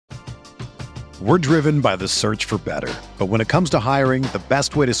We're driven by the search for better. But when it comes to hiring, the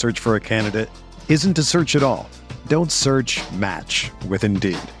best way to search for a candidate isn't to search at all. Don't search, match with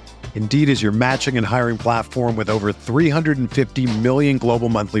Indeed. Indeed is your matching and hiring platform with over 350 million global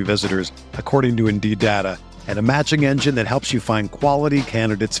monthly visitors, according to Indeed data, and a matching engine that helps you find quality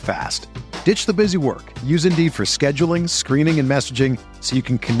candidates fast. Ditch the busy work. Use Indeed for scheduling, screening, and messaging so you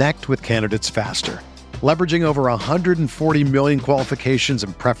can connect with candidates faster. Leveraging over 140 million qualifications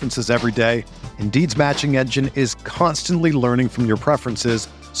and preferences every day, Indeed's matching engine is constantly learning from your preferences,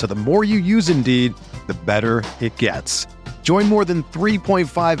 so the more you use Indeed, the better it gets. Join more than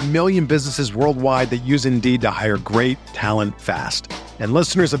 3.5 million businesses worldwide that use Indeed to hire great talent fast. And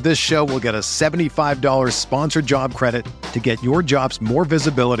listeners of this show will get a $75 sponsored job credit to get your jobs more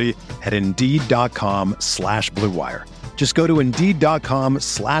visibility at Indeed.com/Blue Wire. Just go to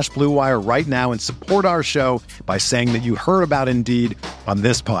Indeed.com/Blue Wire right now and support our show by saying that you heard about Indeed on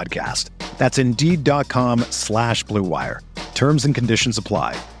this podcast. That's Indeed.com/Blue Wire. Terms and conditions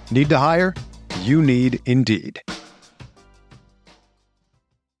apply. Need to hire? You need Indeed.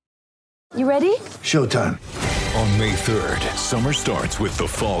 You ready? Showtime. On May 3rd, summer starts with The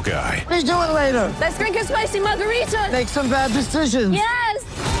Fall Guy. Let's do it later. Let's drink a spicy margarita. Make some bad decisions. Yes!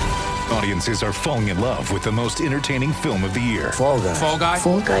 Audiences are falling in love with the most entertaining film of the year. Fall Guy. Fall Guy.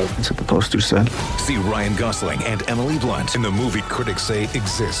 Fall Guy. That's what the poster said. See Ryan Gosling and Emily Blunt in the movie critics say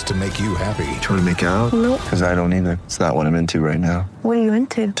exists to make you happy. Trying to make it out? Nope. Because I don't either. It's not what I'm into right now. What are you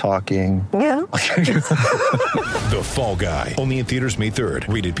into? Talking. Yeah. The Fall Guy. Only in theaters May 3rd.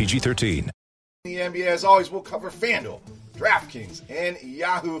 Rated PG-13. The NBA, as always, will cover FanDuel, DraftKings, and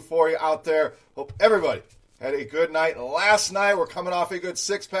Yahoo for you out there. Hope everybody had a good night last night. We're coming off a good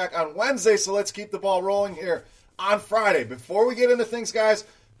six-pack on Wednesday, so let's keep the ball rolling here on Friday. Before we get into things, guys,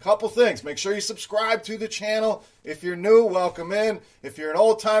 couple things. Make sure you subscribe to the channel. If you're new, welcome in. If you're an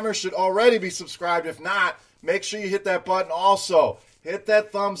old-timer, should already be subscribed. If not, make sure you hit that button also. Hit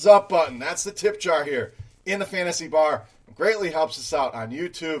that thumbs up button. That's the tip jar here in the Fantasy Bar. It greatly helps us out on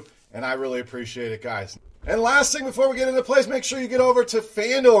YouTube. And I really appreciate it, guys. And last thing before we get into plays, make sure you get over to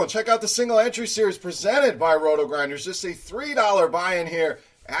FanDuel and check out the single entry series presented by RotoGrinders. Just a $3 buy-in here.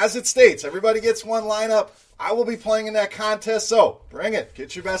 As it states, everybody gets one lineup. I will be playing in that contest, so bring it.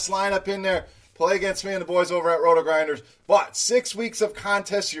 Get your best lineup in there. Play against me and the boys over at RotoGrinders. But 6 weeks of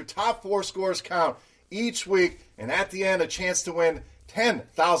contests, your top 4 scores count each week. And at the end, a chance to win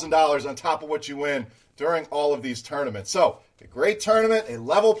 $10,000 on top of what you win during all of these tournaments. So, a great tournament, a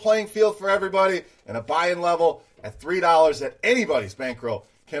level playing field for everybody, and a buy-in level at $3 that anybody's bankroll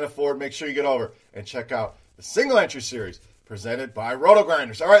can afford. Make sure you get over and check out the single entry series presented by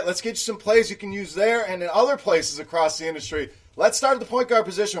RotoGrinders. All right, let's get you some plays you can use there and in other places across the industry. Let's start at the point guard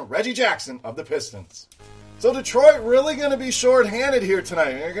position with Reggie Jackson of the Pistons. So Detroit really going to be short-handed here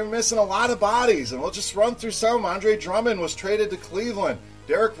tonight. They're going to be missing a lot of bodies, and we'll just run through some. Andre Drummond was traded to Cleveland.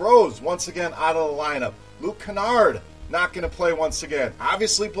 Derrick Rose, once again, out of the lineup. Luke Kennard, not going to play once again.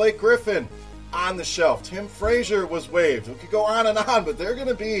 Obviously, Blake Griffin on the shelf. Tim Frazier was waived. We could go on and on, but they're going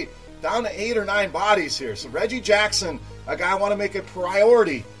to be down to 8 or 9 bodies here. So Reggie Jackson, a guy I want to make a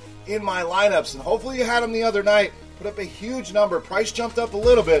priority in my lineups, and hopefully you had him the other night. Put up a huge number. Price jumped up a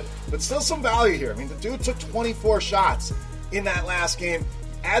little bit, but still some value here. I mean, the dude took 24 shots in that last game.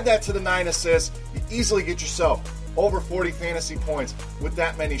 Add that to the 9 assists. You easily get yourself over 40 fantasy points with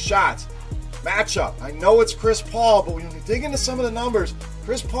that many shots. Matchup. I know it's Chris Paul, but when you dig into some of the numbers,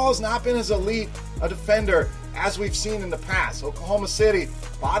 Chris Paul has not been as elite a defender as we've seen in the past. Oklahoma City,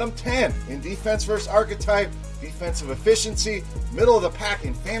 bottom 10 in defense versus archetype, defensive efficiency, middle of the pack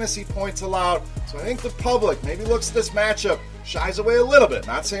in fantasy points allowed. So I think the public maybe looks at this matchup, shies away a little bit.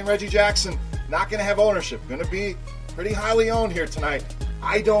 Not saying Reggie Jackson not going to have ownership. Going to be pretty highly owned here tonight.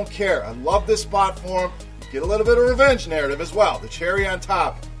 I don't care. I love this spot for him. Get a little bit of revenge narrative as well. The cherry on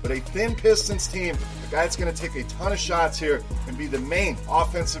top. But a thin Pistons team, a guy that's going to take a ton of shots here and be the main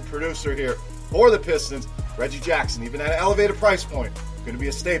offensive producer here for the Pistons, Reggie Jackson, even at an elevated price point, going to be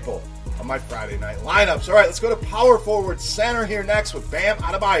a staple on my Friday night lineups. All right, let's go to power forward center here next with Bam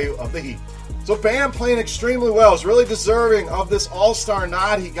Adebayo of the Heat. So Bam playing extremely well. Is really deserving of this all-star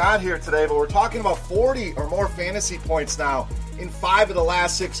nod he got here today, but we're talking about 40 or more fantasy points now in 5 of the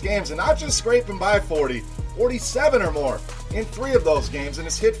last 6 games, and not just scraping by 40, 47 or more in 3 of those games, and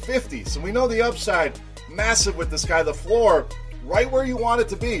it's hit 50. So we know the upside, massive with this guy. The floor, right where you want it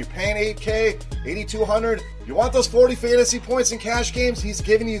to be. You're paying $8K, $8,200. You want those 40 fantasy points in cash games? He's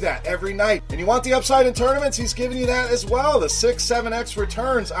giving you that every night. And you want the upside in tournaments? He's giving you that as well. The 6, 7X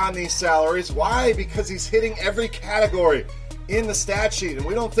returns on these salaries. Why? Because he's hitting every category in the stat sheet. And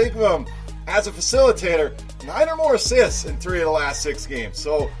we don't think of him as a facilitator, 9 or more assists in 3 of the last 6 games.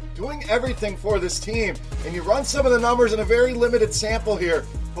 So doing everything for this team, and you run some of the numbers in a very limited sample here,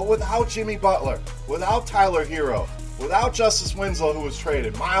 but without Jimmy Butler, without Tyler Hero, without Justice Winslow, who was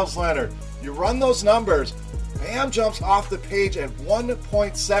traded, Miles Leonard, you run those numbers, Bam jumps off the page at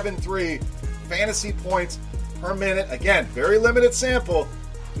 1.73 fantasy points per minute. Again, very limited sample.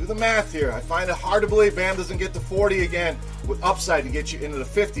 Do the math here. I find it hard to believe Bam doesn't get to 40 again with upside to get you into the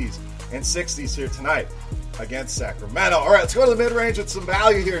 50s and 60s here tonight against Sacramento. All right, let's go to the mid-range with some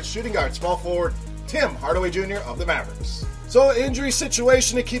value here at shooting guard, small forward, Tim Hardaway Jr. of the Mavericks. So injury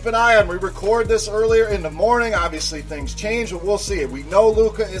situation to keep an eye on. We record this earlier in the morning. Obviously things change, but we'll see. We know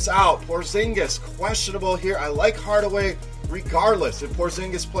Luka is out. Porzingis questionable here. I like Hardaway regardless if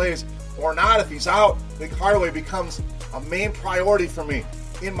Porzingis plays or not. If he's out, I think Hardaway becomes a main priority for me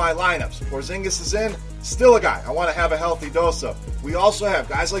in my lineups. Porzingis is in, still a guy I want to have a healthy dose of. We also have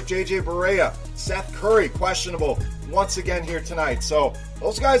guys like JJ Barea, Seth Curry, questionable once again here tonight. So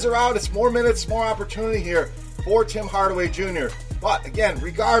those guys are out. It's more minutes, more opportunity here for Tim Hardaway Jr. But again,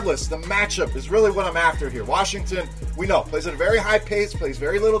 regardless, the matchup is really what I'm after here. Washington, we know, plays at a very high pace, plays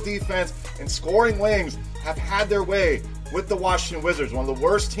very little defense, and scoring wings have had their way with the Washington Wizards, one of the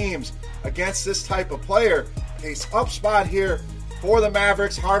worst teams against this type of player. Pace up spot here for the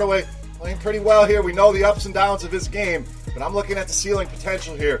Mavericks. Hardaway playing pretty well here. We know the ups and downs of his game, but I'm looking at the ceiling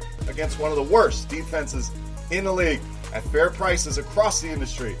potential here against one of the worst defenses in the league at fair prices across the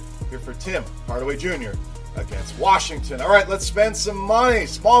industry. Here for Tim Hardaway Jr. against Washington. All right, let's spend some money.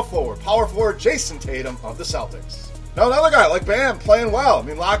 Small forward, power forward, Jason Tatum of the Celtics. Now another guy like Bam playing well. I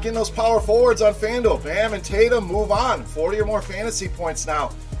mean, lock in those power forwards on FanDuel. Bam and Tatum move on. 40 or more fantasy points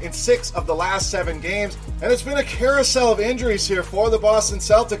now in 6 of the last 7 games. And it's been a carousel of injuries here for the Boston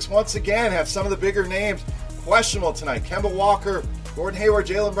Celtics. Once again, have some of the bigger names questionable tonight. Kemba Walker, Gordon Hayward,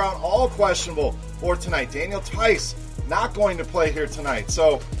 Jaylen Brown, all questionable for tonight. Daniel Tice not going to play here tonight.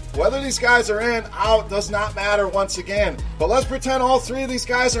 So whether these guys are in, out, does not matter once again. But let's pretend all 3 of these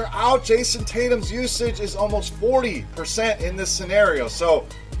guys are out. Jason Tatum's usage is almost 40% in this scenario. So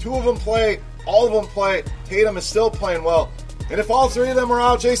 2 of them play, all of them play. Tatum is still playing well. And if all 3 of them are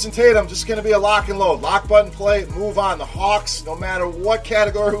out, Jason Tatum, just going to be a lock and load. Lock button play, move on. The Hawks, no matter what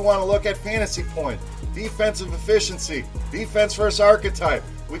category we want to look at, fantasy points, defensive efficiency, defense versus archetype.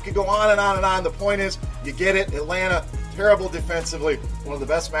 We could go on and on and on. The point is, you get it. Atlanta, terrible defensively. One of the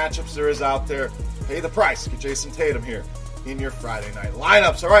best matchups there is out there. Pay the price. Get Jason Tatum here in your Friday night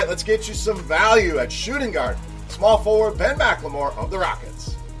lineups. All right, let's get you some value at shooting guard. Small forward, Ben McLemore of the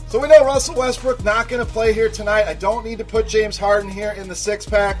Rockets. So we know Russell Westbrook not going to play here tonight. I don't need to put James Harden here in the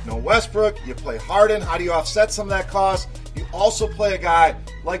 6-pack. No Westbrook. You play Harden. How do you offset some of that cost? You also play a guy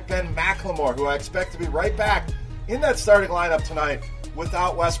like Ben McLemore, who I expect to be right back in that starting lineup tonight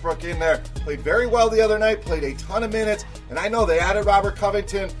without Westbrook in there. Played very well the other night, played a ton of minutes, and I know they added Robert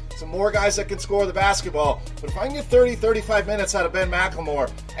Covington, some more guys that can score the basketball, but if I can get 30, 35 minutes out of Ben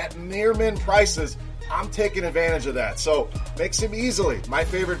McLemore at near min prices, I'm taking advantage of that. So makes him easily my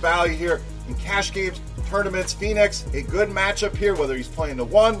favorite value here in cash games, tournaments. Phoenix, a good matchup here, whether he's playing the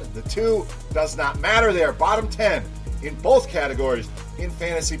 1, the 2, does not matter. They are bottom 10 in both categories in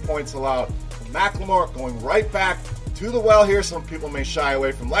fantasy points allowed. McLemore going right back to the well here. Some people may shy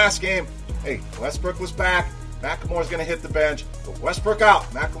away from last game. Hey, Westbrook was back. McLemore's going to hit the bench. But Westbrook out,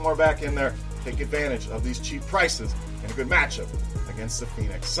 McLemore back in there. Take advantage of these cheap prices and a good matchup against the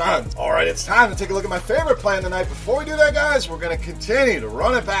Phoenix Suns. All right, it's time to take a look at my favorite play of the night. Before we do that, guys, we're going to continue to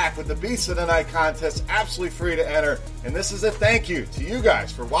run it back with the Beast of the Night contest. Absolutely free to enter. And this is a thank you to you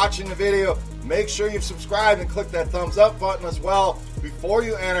guys for watching the video. Make sure you've subscribed and click that thumbs up button as well before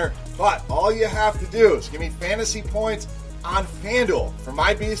you enter. But all you have to do is give me fantasy points on FanDuel for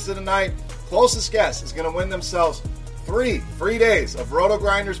my Beast of the Night. Closest guess is going to win themselves 3 free days of Roto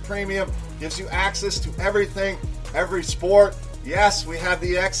Grinders Premium. Gives you access to everything, every sport. Yes, we have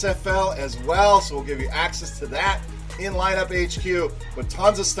the XFL as well, so we'll give you access to that in Lineup HQ, but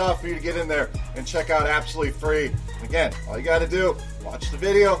tons of stuff for you to get in there and check out absolutely free. Again, all you got to do, watch the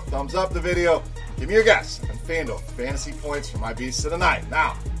video, thumbs up the video, give me your guess on FanDuel fantasy points for my Beast of the Night.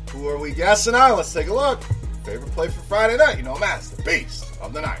 Now, who are we guessing on? Let's take a look. Favorite play for Friday night, you know him as the Beast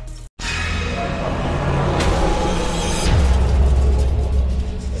of the Night.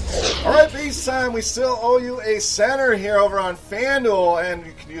 All right, Beast time. We still owe you a center here over on FanDuel, and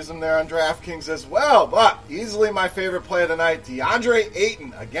you can use them there on DraftKings as well. But easily my favorite play of the night, DeAndre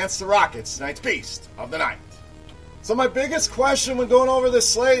Ayton against the Rockets, tonight's Beast of the Night. So my biggest question when going over this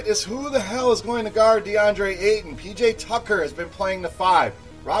slate is who the hell is going to guard DeAndre Ayton? PJ Tucker has been playing the 5.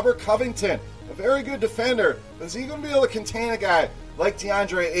 Robert Covington, a very good defender, but is he going to be able to contain a guy like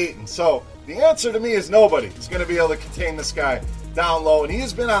DeAndre Ayton? So The answer to me is nobody is going to be able to contain this guy down low, and he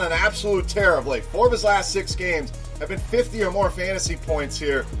has been on an absolute tear of late. 4 of his last 6 games have been 50 or more fantasy points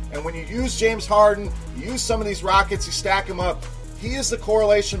here, and when you use James Harden, you use some of these Rockets, you stack them up, he is the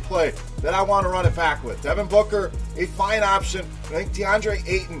correlation play that I want to run it back with. Devin Booker, a fine option. I think DeAndre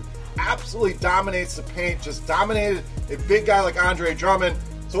Ayton absolutely dominates the paint, just dominated a big guy like Andre Drummond.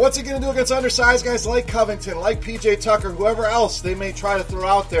 So what's he going to do against undersized guys like Covington, like PJ Tucker, whoever else they may try to throw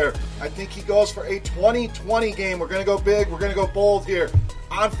out there? I think he goes for a 20-20 game. We're going to go big. We're going to go bold here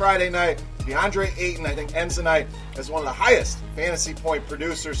on Friday night. DeAndre Ayton, I think, ends the night as one of the highest fantasy point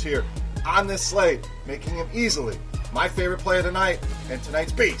producers here on this slate, making him easily my favorite play of the night and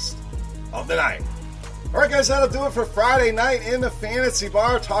tonight's beast of the night. All right, guys, that'll do it for Friday night in the Fantasy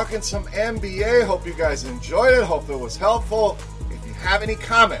Bar, talking some NBA. Hope you guys enjoyed it. Hope it was helpful. If you have any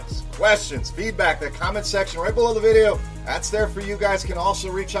comments, questions, feedback, that comment section right below the video, that's there for you guys. You can also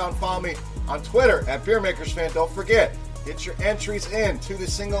reach out and follow me on Twitter at BeerMakersFan. Don't forget, get your entries in to the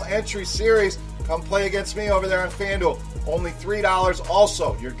single entry series. Come play against me over there on FanDuel. Only $3.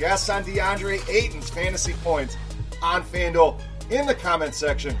 Also, your guess on DeAndre Ayton's fantasy points on FanDuel in the comment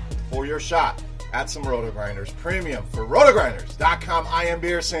section for your shot at some RotoGrinders Premium. For RotoGrinders.com, I am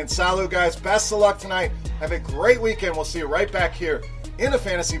Beer saying salut, guys. Best of luck tonight. Have a great weekend. We'll see you right back here in the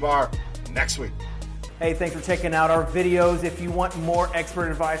Fantasy Bar next week. Hey, thanks for checking out our videos. If you want more expert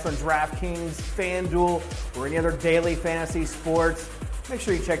advice on DraftKings, FanDuel, or any other daily fantasy sports, make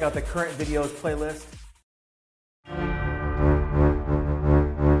sure you check out the current videos playlist.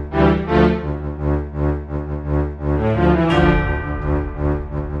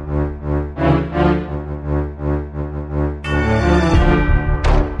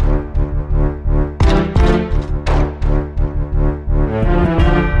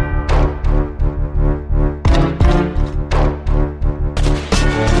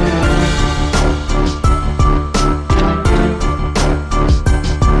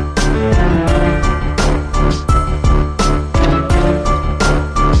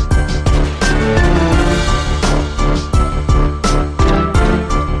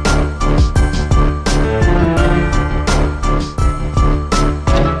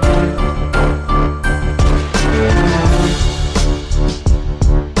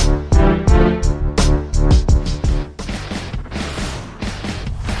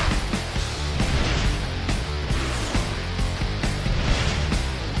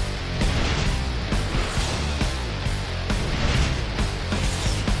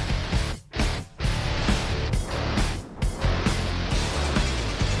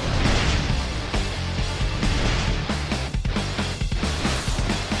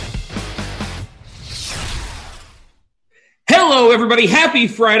 Hello, everybody. Happy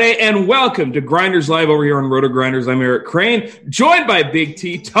Friday, and welcome to Grinders Live over here on RotoGrinders. I'm Eric Crane, joined by Big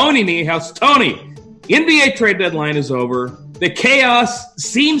T, Tony Niehaus. Tony, NBA trade deadline is over. The chaos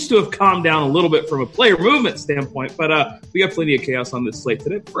seems to have calmed down a little bit from a player movement standpoint, but we got plenty of chaos on this slate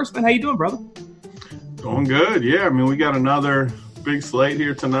today. First, man, how you doing, brother? Doing good, yeah. I mean, we got another big slate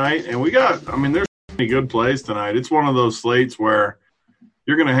here tonight, and there's many good plays tonight. It's one of those slates where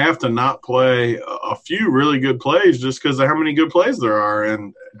you're going to have to not play a few really good plays just because of how many good plays there are.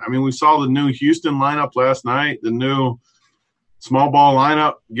 And, I mean, we saw the new Houston lineup last night, the new small ball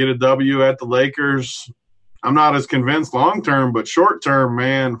lineup, get a W at the Lakers. I'm not as convinced long-term, but short-term,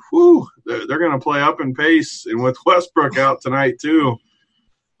 man, they're going to play up in pace. And with Westbrook out tonight too,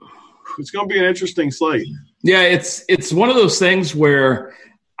 it's going to be an interesting slate. Yeah, it's one of those things where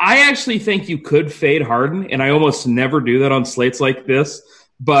I actually think you could fade Harden, and I almost never do that on slates like this.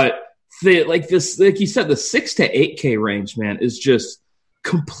 But like you said, the 6 to 8K range, man, is just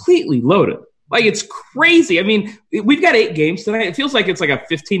completely loaded. Like, it's crazy. I mean, we've got 8 games tonight. It feels like it's like a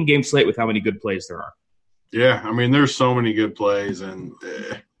 15-game slate with how many good plays there are. Yeah, I mean, there's so many good plays, and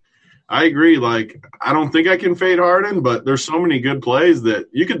I agree. Like, I don't think I can fade Harden, but there's so many good plays that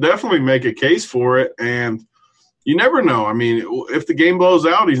you could definitely make a case for it, and you never know. I mean, if the game blows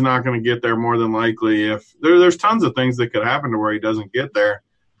out, he's not going to get there more than likely. If there's tons of things that could happen to where he doesn't get there.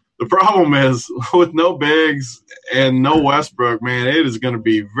 The problem is with no bigs and no Westbrook, man, it is going to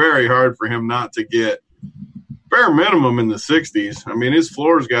be very hard for him not to get bare minimum in the 60s. I mean, his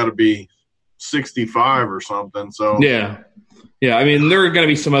floor's got to be 65 or something. So yeah. I mean, there are going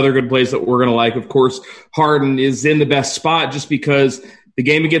to be some other good plays that we're going to like. Of course, Harden is in the best spot just because the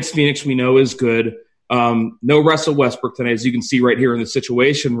game against Phoenix we know is good. No Russell Westbrook tonight, as you can see right here in the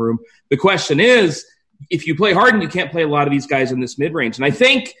Situation Room. The question is, if you play Harden, you can't play a lot of these guys in this mid-range. And I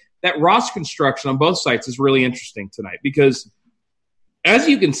think that roster construction on both sides is really interesting tonight because, as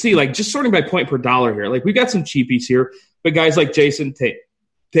you can see, like just sorting by point per dollar here, like we've got some cheapies here, but guys like Jason Tate,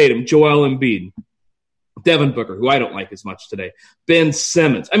 Tatum, Joel Embiid, Devin Booker, who I don't like as much today, Ben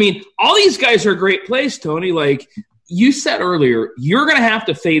Simmons. I mean, all these guys are great plays, Tony. Like you said earlier, you're going to have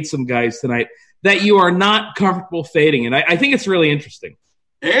to fade some guys tonight that you are not comfortable fading. And I think it's really interesting.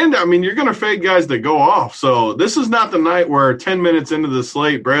 And, I mean, you're going to fade guys that go off. So this is not the night where 10 minutes into the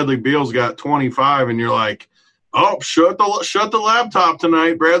slate, Bradley Beal's got 25, and you're like, oh, shut the laptop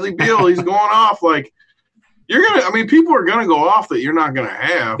tonight. Bradley Beal, he's going off. Like, you're going to – I mean, people are going to go off that you're not going to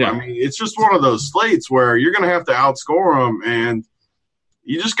have. Yeah. I mean, it's just one of those slates where you're going to have to outscore them, and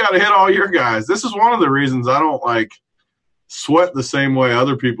you just got to hit all your guys. This is one of the reasons I don't, like, sweat the same way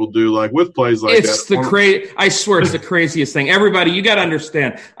other people do, like with plays like that. I swear it's the craziest thing. Everybody, you got to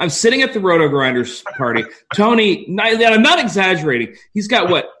understand. I'm sitting at the Roto Grinders party. Tony, I'm not exaggerating. He's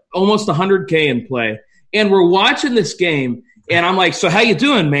got almost 100K in play, and we're watching this game. And I'm like, so how you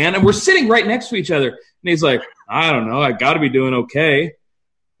doing, man? And we're sitting right next to each other. And he's like, I don't know. I got to be doing okay.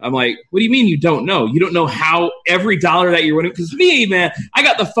 I'm like, what do you mean you don't know? You don't know how every dollar that you're winning? Because me, man, I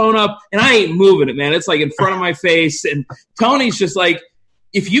got the phone up, and I ain't moving it, man. It's like in front of my face. And Tony's just like,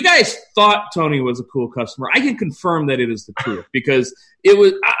 if you guys thought Tony was a cool customer, I can confirm that it is the truth. Because it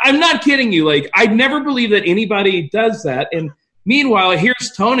was – I'm not kidding you. Like, I'd never believe that anybody does that. And meanwhile,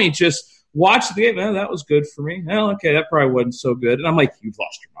 here's Tony just watch the game. Man, that was good for me. Well, okay, that probably wasn't so good. And I'm like, you've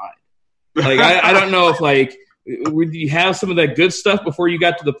lost your mind. Like, I don't know if, like – would you have some of that good stuff before you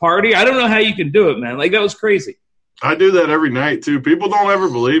got to the party? I don't know how you can do it, man. Like, that was crazy. I do that every night, too. People don't ever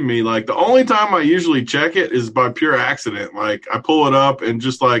believe me. Like, the only time I usually check it is by pure accident. Like, I pull it up and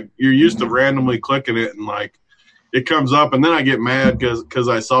just, like, you're used to randomly clicking it and, like, it comes up. And then I get mad because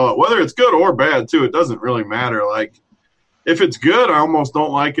I saw it. Whether it's good or bad, too, it doesn't really matter. Like, if it's good, I almost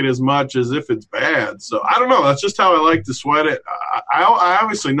don't like it as much as if it's bad. So, I don't know. That's just how I like to sweat it. I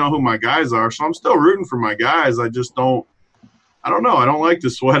obviously know who my guys are, so I'm still rooting for my guys. I just don't – I don't know. I don't like to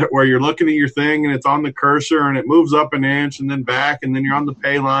sweat it where you're looking at your thing and it's on the cursor and it moves up an inch and then back and then you're on the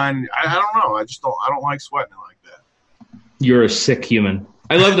pay line. I don't know. I don't like sweating it like that. You're a sick human.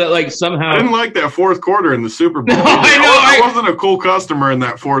 I love that, like, somehow – I didn't like that fourth quarter in the Super Bowl. No, I wasn't a cool customer in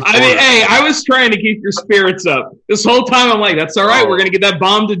that fourth quarter. I mean, hey, I was trying to keep your spirits up. This whole time I'm like, that's all right. We're going to get that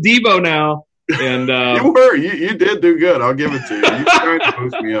bomb to Debo now. And you did do good. I'll give it to you. You were trying to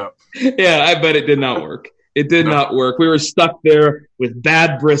boost me up. Yeah, I bet it did not work. It did not work. We were stuck there with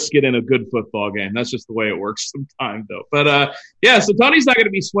bad brisket in a good football game. That's just the way it works sometimes, though. But, so Tony's not going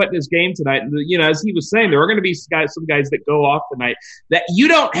to be sweating his game tonight. And, you know, as he was saying, there are going to be some guys that go off tonight that you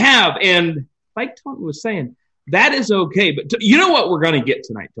don't have. And like Tony was saying, that is okay. But you know what we're going to get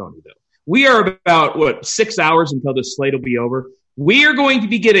tonight, Tony, though? We are about, 6 hours until this slate will be over. We are going to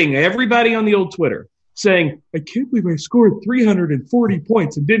be getting everybody on the old Twitter saying, I can't believe I scored 340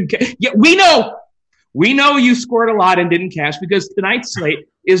 points and didn't cash. Yeah, we know. We know you scored a lot and didn't cash because tonight's slate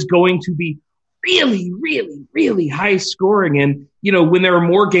is going to be really, really, really high scoring. And, you know, when there are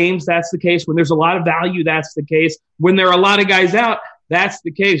more games, that's the case. When there's a lot of value, that's the case. When there are a lot of guys out, that's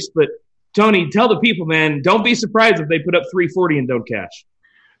the case. But, Tony, tell the people, man, don't be surprised if they put up 340 and don't cash.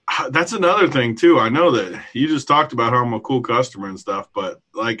 That's another thing, too. I know that you just talked about how I'm a cool customer and stuff, but,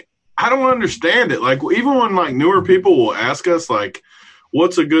 like, I don't understand it. Like, even when, like, newer people will ask us, like,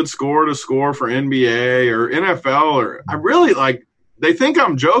 what's a good score to score for NBA or NFL, or I really, like, they think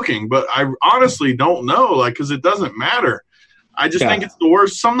I'm joking, but I honestly don't know, like, because it doesn't matter. I just think it's the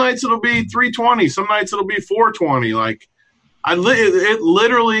worst. Some nights it'll be 320. Some nights it'll be 420. Like, it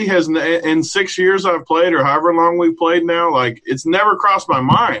literally has, in 6 years I've played or however long we've played now, like, it's never crossed my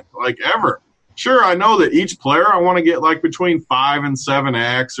mind, like, ever. Sure, I know that each player I want to get, like, between 5 and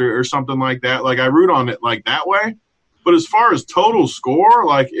 7X or something like that. Like, I root on it, like, that way. But as far as total score,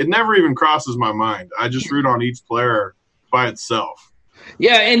 like, it never even crosses my mind. I just root on each player by itself.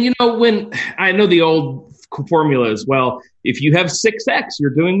 Yeah, and, you know, when I know the old formula as well, if you have 6X,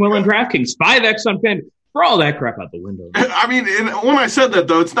 you're doing well in DraftKings. 5X on FanDuel. Throw all that crap out the window. I mean, when I said that,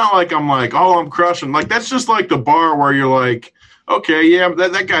 though, it's not like I'm like, oh, I'm crushing. Like, that's just like the bar where you're like, okay, yeah,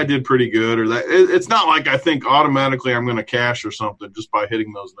 that guy did pretty good. Or that. It's not like I think automatically I'm going to cash or something just by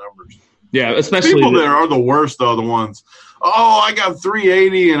hitting those numbers. Yeah, especially people that are the worst, though, the ones, oh, I got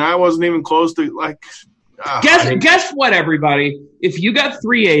 380 and I wasn't even close to, like. Guess what, everybody? If you got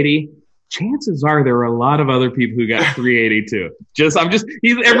 380, chances are there are a lot of other people who got 380 too.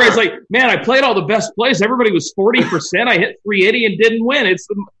 Everybody's like, man, I played all the best plays. Everybody was 40%. I hit 380 and didn't win. It's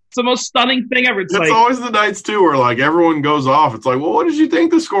the most stunning thing ever. It's like, always the nights too where like everyone goes off. It's like, well, what did you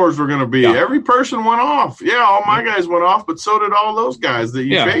think the scores were going to be? Yeah. Every person went off. Yeah, all my guys went off, but so did all those guys that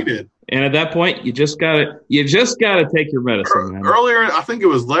you faded. And at that point, you just gotta take your medicine, man. Earlier, I think it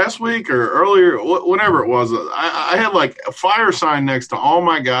was last week or earlier, whenever it was, I had like a fire sign next to all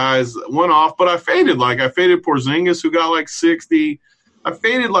my guys. Went off, but I faded. Like I faded Porzingis, who got like 60. I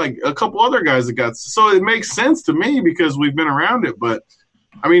faded like a couple other guys that got. So it makes sense to me because we've been around it. But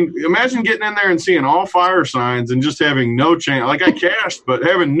I mean, imagine getting in there and seeing all fire signs and just having no chance. Like I cashed, but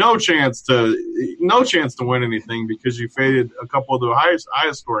having no chance to win anything because you faded a couple of the highest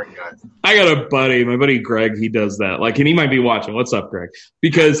scoring guys. I got a buddy, my buddy Greg. He does that. Like, and he might be watching. What's up, Greg?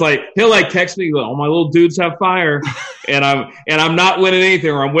 Because like he'll like text me, all my little dudes have fire, and I'm not winning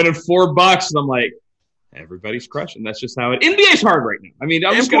anything, or I'm winning $4, and I'm like, everybody's crushing. That's just how it. NBA's hard right now. I mean,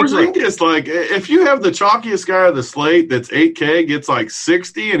 I'm just going to Porzingis, like, if you have the chalkiest guy of the slate that's 8K, gets like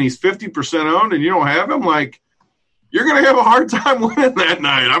 60, and he's 50% owned, and you don't have him, like, you're going to have a hard time winning that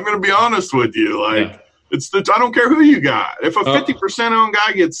night. I'm going to be honest with you. Like, I don't care who you got. If a 50% owned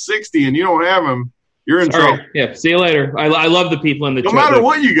guy gets 60 and you don't have him, you're in trouble. Right. Yeah, see you later. I love the people in the chat. No matter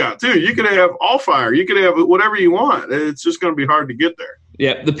what you got, too. You could have all fire. You could have whatever you want. It's just going to be hard to get there.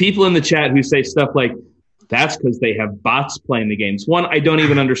 Yeah, the people in the chat who say stuff like, that's because they have bots playing the games. One, I don't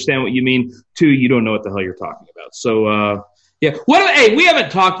even understand what you mean. Two, you don't know what the hell you're talking about. So, yeah. Hey, we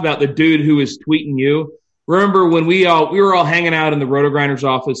haven't talked about the dude who is tweeting you. Remember when we were all hanging out in the Roto-Grinders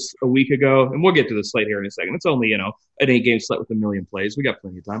office a week ago, and we'll get to the slate here in a second. It's only, an 8-game slate with 1 million plays. We got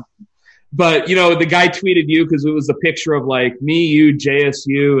plenty of time. But, the guy tweeted you because it was a picture of, like, me, you,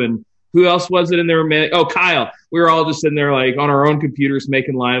 JSU, and who else was it in there? Oh, Kyle. We were all just in there, like, on our own computers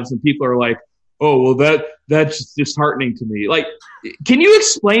making lives, and people are like, oh, well, that's disheartening to me. Like, can you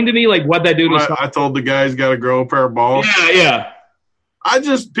explain to me, like, what that dude was talking? I told the guy he's got to grow a pair of balls. Yeah. I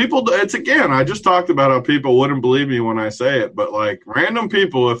just talked about how people wouldn't believe me when I say it, but, like, random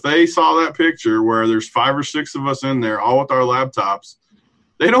people, if they saw that picture where there's 5 or 6 of us in there, all with our laptops,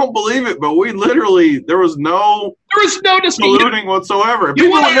 they don't believe it, but we literally, there was no dispute whatsoever.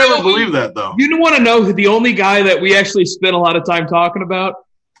 People would never believe that, though. You want to know the only guy that we actually spent a lot of time talking about?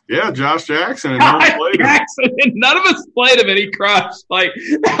 Yeah, Josh Jackson. And none of us played him, and he crushed. Like,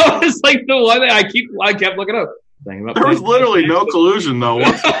 that was like the one that I kept looking up. There was literally no collusion, though,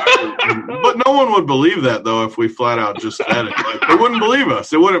 whatsoever. But no one would believe that, though, if we flat out just said it. Like, they wouldn't believe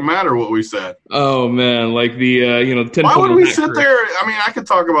us. It wouldn't matter what we said. Oh, man. Like the, 10. Why would we sit there? I mean, we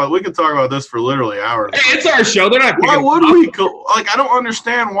could talk about this for literally hours. Hey, it's our show. They're not. Why would we? Like, I don't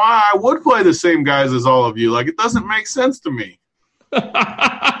understand why I would play the same guys as all of you. Like, it doesn't make sense to me.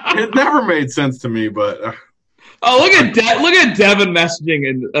 It never made sense to me, but look at Devin messaging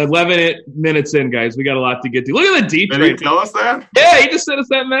and 11 minutes in, guys. We got a lot to get to. Look at the D train. Did he tell us that? Yeah, he just sent us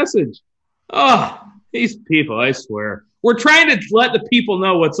that message. Oh, these people! I swear, we're trying to let the people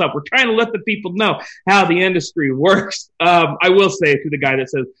know what's up. We're trying to let the people know how the industry works. I will say to the guy that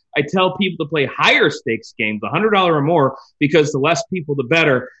says, "I tell people to play higher stakes games, $100 or more, because the less people, the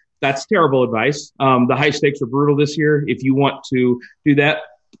better." That's terrible advice. The high stakes are brutal this year. If you want to do that,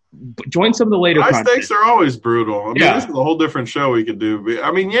 join some of the later high stakes are always brutal. I mean, this is a whole different show we could do.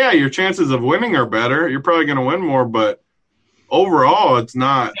 I mean, yeah, your chances of winning are better. You're probably going to win more, but overall, it's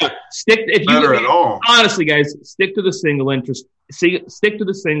not better at all. Honestly, guys, stick to the single interest. Stick to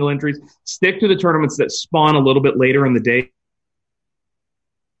the single entries. Stick to the tournaments that spawn a little bit later in the day.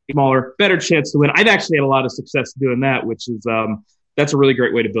 Smaller, better chance to win. I've actually had a lot of success doing that, which is that's a really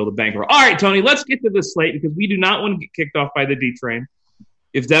great way to build a bankroll. All right, Tony, let's get to this slate because we do not want to get kicked off by the D train.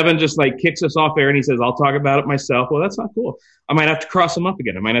 If Devin just like kicks us off air and he says, I'll talk about it myself, well, that's not cool. I might have to cross him up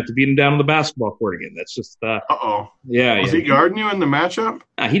again. I might have to beat him down on the basketball court again. That's just Yeah. Was he guarding you in the matchup?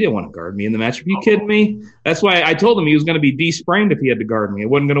 Nah, he didn't want to guard me in the matchup. Are you kidding me? That's why I told him he was going to be de-sprained if he had to guard me. It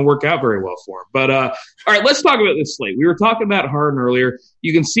wasn't going to work out very well for him. But all right, let's talk about this slate. We were talking about Harden earlier.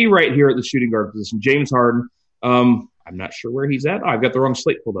 You can see right here at the shooting guard position, James Harden. I'm not sure where he's at. I've got the wrong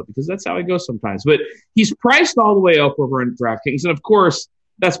slate pulled up because that's how I go sometimes. But he's priced all the way up over in DraftKings. And, of course,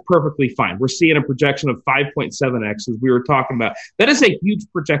 that's perfectly fine. We're seeing a projection of 5.7x as we were talking about. That is a huge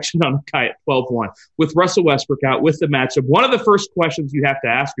projection on a guy at 12-1. With Russell Westbrook out, with the matchup, one of the first questions you have to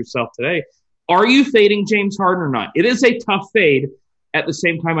ask yourself today, are you fading James Harden or not? It is a tough fade. At the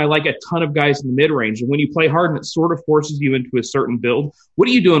same time, I like a ton of guys in the mid-range. And when you play Harden, it sort of forces you into a certain build. What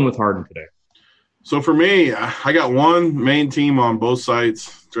are you doing with Harden today? So for me, I got one main team on both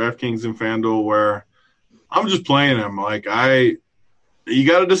sites, DraftKings and FanDuel, where I'm just playing him. Like you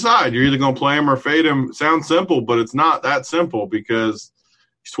got to decide. You're either going to play him or fade him. Sounds simple, but it's not that simple because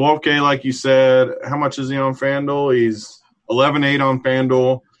he's 12K, like you said. How much is he on FanDuel? He's 11.8 on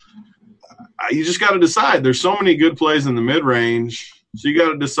FanDuel. You just got to decide. There's so many good plays in the mid-range. So you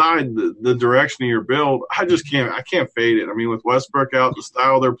got to decide the direction of your build. I can't fade it. I mean, with Westbrook out, the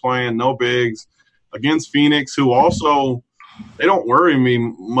style they're playing, no bigs against Phoenix, who also they don't worry me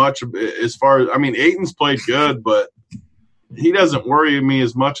much as far as – I mean, Ayton's played good, but he doesn't worry me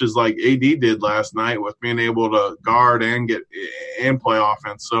as much as like AD did last night with being able to guard and play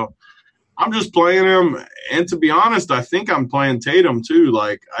offense. So I'm just playing him. And to be honest, I think I'm playing Tatum too.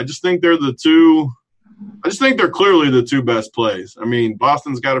 Like, I just think they're clearly the two best plays. I mean,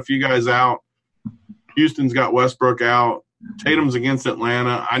 Boston's got a few guys out. Houston's got Westbrook out. Tatum's against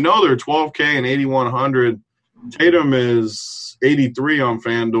Atlanta. I know they're 12K and 8,100. Tatum is 83 on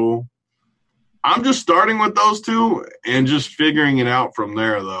FanDuel. I'm just starting with those two and just figuring it out from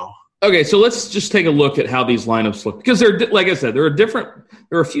there, though. Okay, so let's just take a look at how these lineups look. Because they're, like I said, there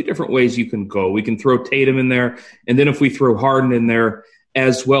are a few different ways you can go. We can throw Tatum in there, and then if we throw Harden in there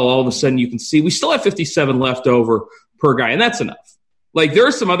as well, all of a sudden you can see we still have 57 left over per guy, and that's enough. Like, there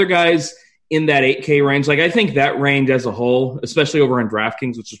are some other guys in that 8K range. Like, I think that range as a whole, especially over on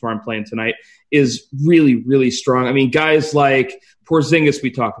DraftKings, which is where I'm playing tonight, is really, really strong. I mean, guys like Porzingis we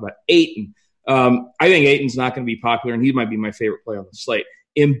talked about, Ayton. I think Ayton's not going to be popular, and he might be my favorite player on the slate.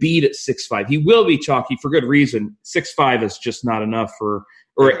 Embiid at 6'5". He will be chalky for good reason. 6'5" is just not enough or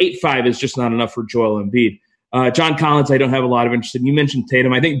 8'5" is just not enough for Joel Embiid. John Collins, I don't have a lot of interest in. You mentioned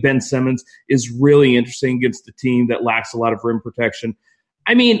Tatum. I think Ben Simmons is really interesting against a team that lacks a lot of rim protection.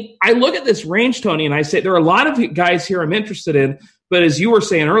 I mean, I look at this range, Tony, and I say there are a lot of guys here I'm interested in, but as you were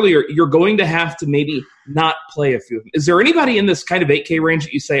saying earlier, you're going to have to maybe not play a few of them. Is there anybody in this kind of 8K range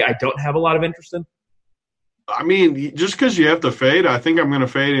that you say I don't have a lot of interest in? I mean, just because you have to fade, I think I'm going to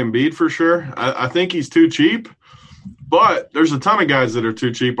fade Embiid for sure. I think he's too cheap, but there's a ton of guys that are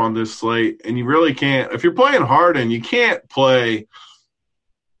too cheap on this slate, and you really can't – if you're playing Harden, you can't play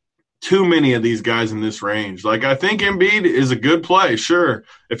too many of these guys in this range. Like, I think Embiid is a good play, sure.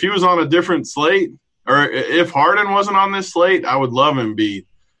 If he was on a different slate, or if Harden wasn't on this slate, I would love Embiid.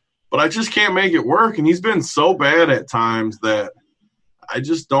 But I just can't make it work, and he's been so bad at times that I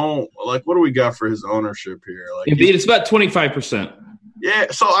just don't – like, what do we got for his ownership here? Like, Embiid, it's about 25%.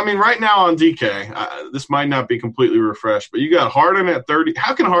 Yeah, so, I mean, right now on DK, this might not be completely refreshed, but you got Harden at 30.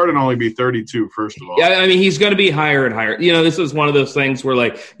 How can Harden only be 32, first of all? Yeah, I mean, he's going to be higher and higher. You know, this is one of those things where,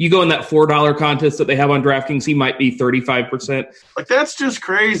 like, you go in that $4 contest that they have on DraftKings, he might be 35%. Like, that's just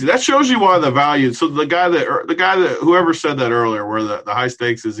crazy. That shows you why the value. So the guy that whoever said that earlier, where the high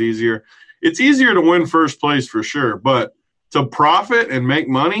stakes is easier, it's easier to win first place for sure, but to profit and make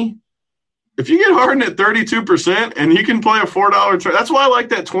money, if you get Harden at 32% and you can play a $4 that's why I like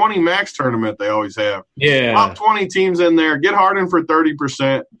that 20 max tournament they always have. Yeah. Top 20 teams in there, get Harden for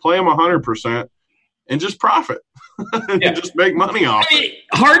 30%, play him 100%, and just profit. And just make money off it.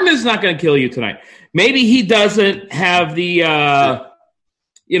 Harden is not going to kill you tonight. Maybe he doesn't have the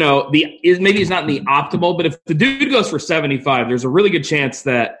maybe he's not in the optimal, but if the dude goes for 75, there's a really good chance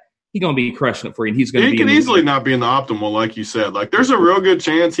that he's going to be crushing it for you. And he's going to be. He could easily not be in the optimal, like you said. Like, there's a real good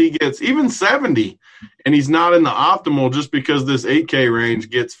chance he gets even 70, and he's not in the optimal just because this 8K range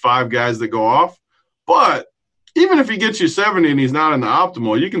gets 5 guys that go off. But even if he gets you 70 and he's not in the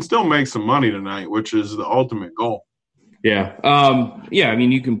optimal, you can still make some money tonight, which is the ultimate goal. Yeah. I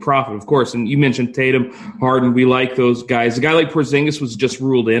mean, you can profit, of course. And you mentioned Tatum, Harden. We like those guys. A guy like Porzingis was just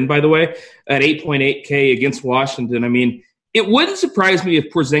ruled in, by the way, at 8.8K against Washington. I mean, it wouldn't surprise me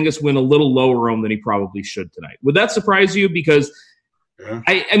if Porzingis went a little lower owned than he probably should tonight. Would that surprise you? Because,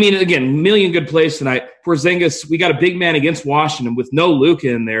 I mean, again, million good plays tonight. Porzingis, we got a big man against Washington with no Luka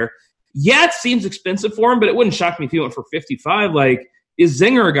in there. Yeah, it seems expensive for him, but it wouldn't shock me if he went for 55. Like, is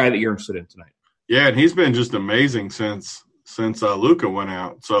Zinger a guy that you're interested in tonight? Yeah, and he's been just amazing since Luka went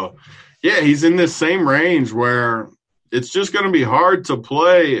out. So, yeah, he's in this same range where it's just going to be hard to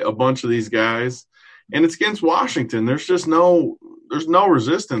play a bunch of these guys. And it's against Washington. There's no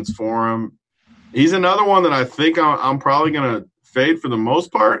resistance for him. He's another one that I think I'm probably going to fade for the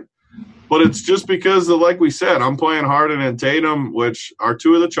most part. But it's just because of, like we said, I'm playing Harden and Tatum, which are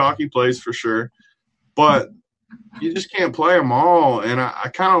two of the chalky plays for sure. But you just can't play them all. And I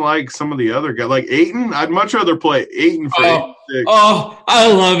kind of like some of the other guys. Like Ayton, I'd much rather play Ayton for 86. Oh, I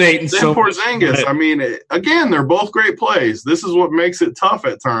love Ayton so much. Porzingis. I mean, again, they're both great plays. This is what makes it tough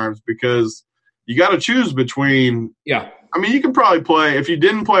at times because you got to choose between. Yeah. I mean, you could probably play – if you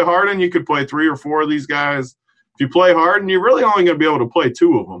didn't play Harden, you could play 3 or 4 of these guys. If you play Harden, you're really only going to be able to play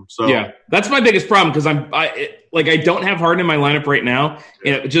 2 of them. So yeah, that's my biggest problem because I don't have Harden in my lineup right now,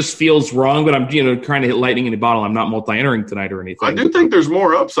 and it just feels wrong. But I'm trying to hit lightning in a bottle. I'm not multi-entering tonight or anything. I do think there's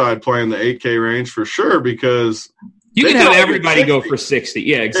more upside playing the 8K range for sure because you can have everybody go for 60.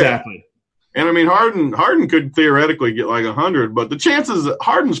 Yeah, exactly. And I mean, Harden could theoretically get like 100, but the chances that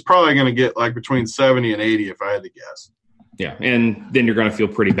Harden's probably going to get like between 70 and 80 if I had to guess. Yeah, and then you're going to feel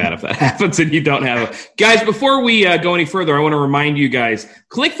pretty bad if that happens and you don't have it. Guys, before we go any further, I want to remind you guys,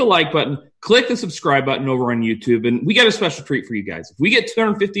 click the like button, click the subscribe button over on YouTube, and we got a special treat for you guys. If we get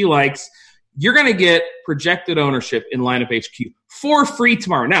 250 likes, you're going to get projected ownership in Lineup HQ for free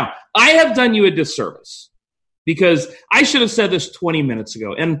tomorrow. Now, I have done you a disservice because I should have said this 20 minutes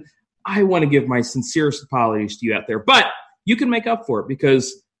ago, and I want to give my sincerest apologies to you out there, but you can make up for it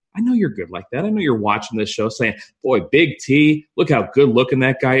because I know you're good like that. I know you're watching this show saying, boy, Big T, look how good looking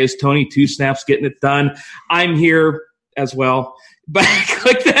that guy is. Tony, 2 snaps, getting it done. I'm here as well. But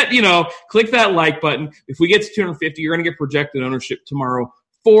click that like button. If we get to 250, you're going to get projected ownership tomorrow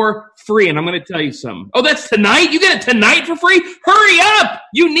for free. And I'm going to tell you something. Oh, that's tonight? You get it tonight for free? Hurry up!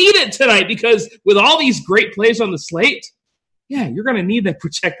 You need it tonight because with all these great plays on the slate, yeah, you're going to need that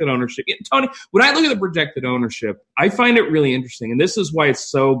projected ownership. Tony, when I look at the projected ownership, I find it really interesting. And this is why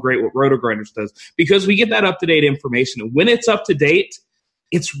it's so great what RotoGrinders does, because we get that up-to-date information. And when it's up to date,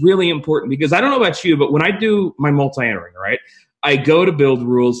 it's really important because I don't know about you, but when I do my multi-entering, right, I go to build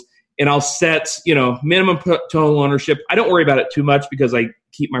rules and I'll set, minimum total ownership. I don't worry about it too much because I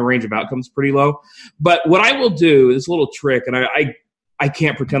keep my range of outcomes pretty low. But what I will do is a little trick, and I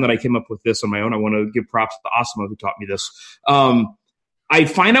can't pretend that I came up with this on my own. I want to give props to Osmo who taught me this. I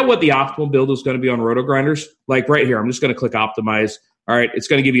find out what the optimal build is going to be on RotoGrinders. Like right here, I'm just going to click optimize. All right, it's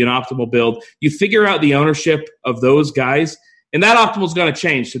going to give you an optimal build. You figure out the ownership of those guys, and that optimal is going to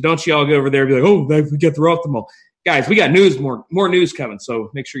change. So don't you all go over there and be like, oh, we get the optimal. Guys, we got news, more news coming, so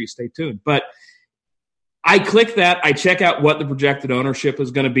make sure you stay tuned. But I click that, I check out what the projected ownership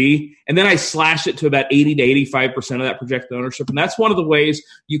is going to be, and then I slash it to about 80 to 85% of that projected ownership. And that's one of the ways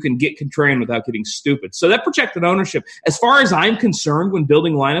you can get contrarian without getting stupid. So that projected ownership, as far as I'm concerned when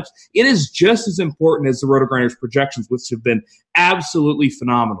building lineups, it is just as important as the RotoGrinders projections, which have been absolutely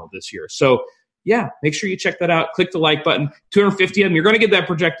phenomenal this year. So yeah, make sure you check that out. Click the like button. 250 of them. You're going to get that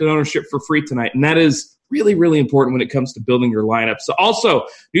projected ownership for free tonight, and that is really, really important when it comes to building your lineup. So also,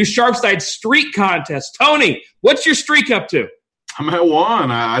 new Sharpside Streak Contest. Tony, what's your streak up to? I'm at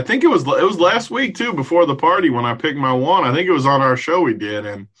 1. I think it was last week, too, before the party when I picked my 1. I think it was on our show we did,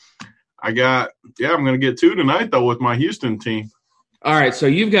 and I'm going to get 2 tonight, though, with my Houston team. All right, so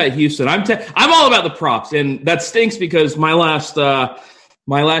you've got Houston. I'm all about the props, and that stinks because my last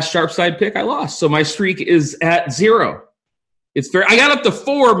Sharpside pick I lost, so my streak is at 0. I got up to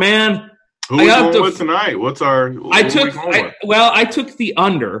 4, man. Who are we going with tonight? I took the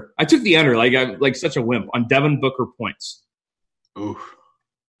under. I took the under like such a wimp on Devin Booker points. Oof.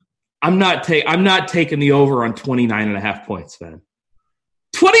 I'm not taking the over on 29.5 points, man.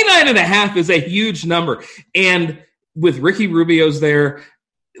 29.5 is a huge number. And with Ricky Rubio's there,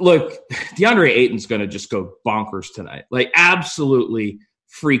 look, DeAndre Ayton's going to just go bonkers tonight. Like absolutely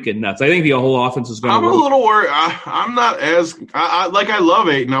freaking nuts. I think the whole offense is going to work. I'm a little worried. I'm not as I love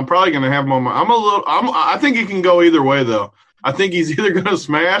Ayton. I'm probably going to have him on my. I think he can go either way though. I think he's either going to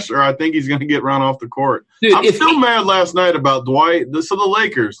smash or I think he's going to get run off the court. Dude, I'm still mad last night about Dwight. So the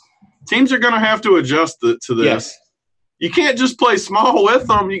Lakers teams are going to have to adjust to this. Yes. You can't just play small with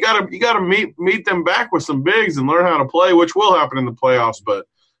them. You got to meet them back with some bigs and learn how to play, which will happen in the playoffs. But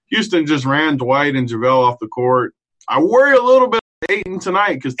Houston just ran Dwight and JaVale off the court. I worry a little bit about Ayton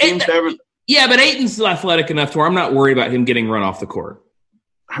tonight because teams haven't. Yeah, but Ayton's athletic enough to where I'm not worried about him getting run off the court.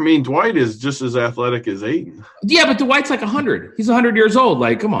 I mean, Dwight is just as athletic as Ayton. Yeah, but Dwight's like 100. He's 100 years old.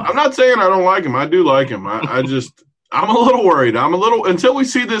 Like, come on. I'm not saying I don't like him. I do like him. I'm a little worried. Until we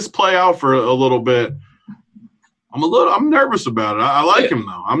see this play out for a little bit. I'm nervous about it. I like him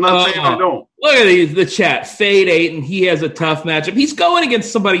though. I'm not saying I don't. Look at the chat. Fade Ayton. He has a tough matchup. He's going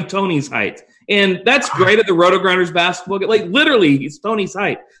against somebody Tony's height. And that's great at the RotoGrinders basketball game. Like, literally, he's Tony's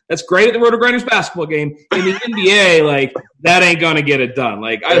height. That's great at the RotoGrinders basketball game. In the NBA, like, that ain't going to get it done.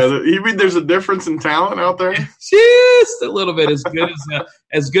 Like, you mean there's a difference in talent out there? Just a little bit. As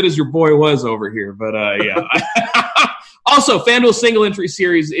good as your boy was over here. But, yeah. Also, FanDuel Single Entry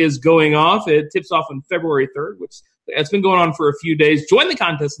Series is going off. It tips off on February 3rd, which it's been going on for a few days. Join the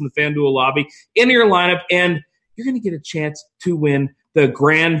contest in the FanDuel lobby, enter your lineup, and you're going to get a chance to win the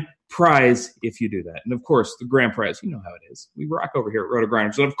grand prize if you do that. And, of course, the grand prize, you know how it is. We rock over here at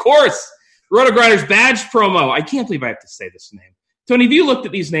RotoGrinders. And, of course, RotoGrinders badge promo. I can't believe I have to say this name. Tony, have you looked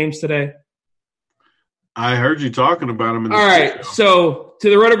at these names today? I heard you talking about them. All right, so to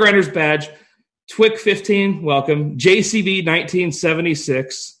the RotoGrinders badge, Twick15, welcome. JCB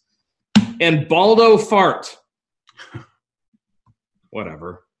 1976 and Baldo Fart.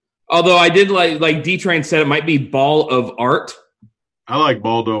 Whatever. Although I did like D-Train said it might be Ball of Art. I like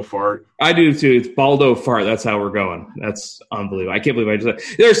Baldo Fart. I do too. It's Baldo Fart. That's how we're going. That's unbelievable. I can't believe I just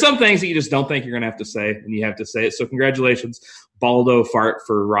said. There are some things that you just don't think you're going to have to say, and you have to say it. So congratulations, Baldo Fart,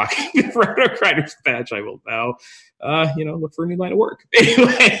 for rocking the Roto Grinders patch. I will now, look for a new line of work.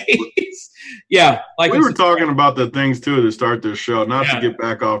 Anyways, yeah. Like we were talking about the things too to start this show, not to get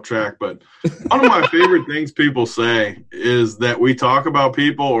back off track, but one of my favorite things people say is that we talk about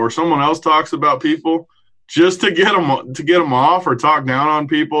people or someone else talks about people just to get them off or talk down on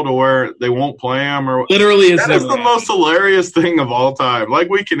people to where they won't play them. Or literally, that is the most hilarious thing of all time. Like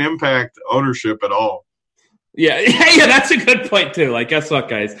we can impact ownership at all. Yeah, that's a good point too. Like, guess what,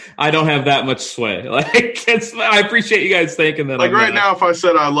 guys? I don't have that much sway. Like, I appreciate you guys thinking that. Like right now, if I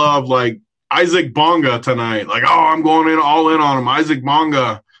said I love like Isaac Bonga tonight, like I'm going all in on him, Isaac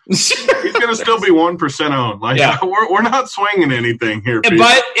Bonga. He's going to still be 1% owned. Like we're not swinging anything here. But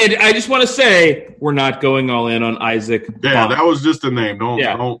I just want to say we're not going all in on Isaac. Yeah, that was just a name. Don't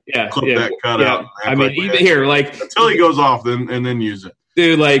clip that cut out. I mean, even here, like until he goes off, then use it.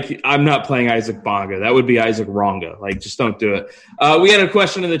 Dude, like, I'm not playing Isaac Bonga. That would be Isaac Ronga. Like, just don't do it. We had a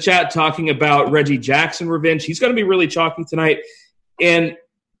question in the chat talking about Reggie Jackson revenge. He's going to be really chalky tonight, and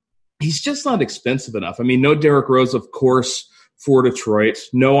he's just not expensive enough. I mean, no Derrick Rose, of course, for Detroit.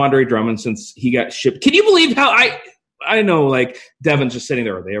 No Andre Drummond since he got shipped. Can you believe how I know, like, Devin's just sitting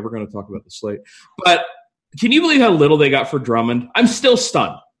there. Are they ever going to talk about the slate? But can you believe how little they got for Drummond? I'm still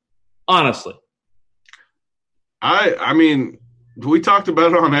stunned, honestly. I mean, we talked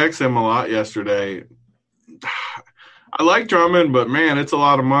about it on XM a lot yesterday. I like Drummond, but, man, it's a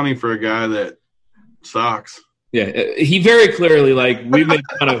lot of money for a guy that sucks. Yeah, he very clearly, like, we made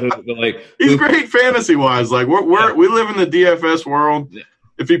fun of him, but, like, he's great fantasy wise. Like we live in the DFS world. Yeah.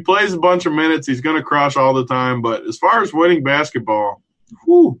 If he plays a bunch of minutes, he's going to crush all the time. But as far as winning basketball,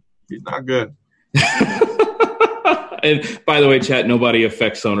 he's not good. And by the way, chat, nobody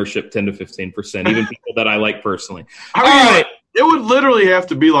affects ownership 10 to 15%, even people that I like personally. I mean, all right. It would literally have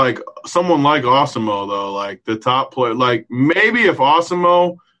to be like someone like Osimo, though, like the top player. Like maybe if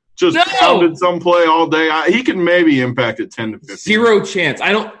Osimo just pounded some play all day, he can maybe impact it 10 to 15. Zero chance.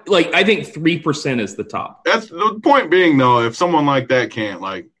 I think 3% is the top. That's the point being, though, if someone like that can't,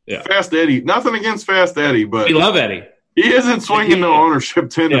 Fast Eddie, nothing against Fast Eddie, but we love Eddie. He isn't swinging the ownership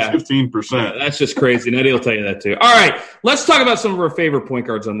 10 to 15%. Yeah, that's just crazy. And Eddie will tell you that too. All right, let's talk about some of our favorite point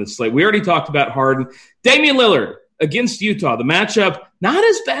guards on this slate. We already talked about Harden. Damian Lillard against Utah. The matchup, not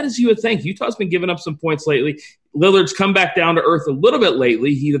as bad as you would think. Utah's been giving up some points lately. Lillard's come back down to earth a little bit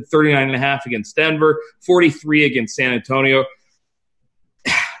lately. He had 39.5 against Denver, 43 against San Antonio.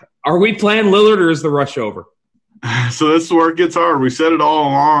 Are we playing Lillard or is the rush over? So this is where it gets hard. We said it all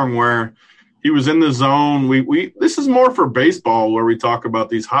along where he was in the zone. We this is more for baseball where we talk about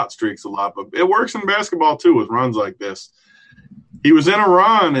these hot streaks a lot, but it works in basketball too with runs like this. He was in a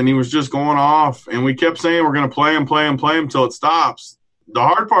run, and he was just going off, and we kept saying we're going to play him until it stops. The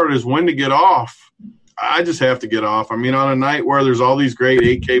hard part is when to get off. I just have to get off. I mean, on a night where there's all these great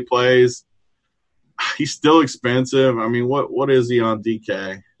 8K plays, he's still expensive. I mean, what is he on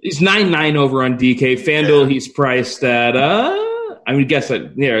DK? He's 9.9 over on DK. FanDuel, he's priced at, guess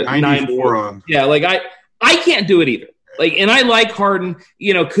that, 94 on. Yeah, like I can't do it either. Like, and I like Harden.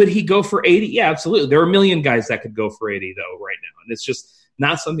 Could he go for 80? Yeah, absolutely. There are a million guys that could go for 80 though right now, and it's just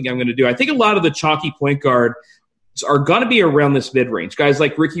not something I'm going to do. I think a lot of the chalky point guard are going to be around this mid range. Guys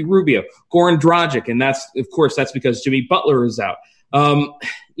like Ricky Rubio, Goran Dragic, and that's because Jimmy Butler is out.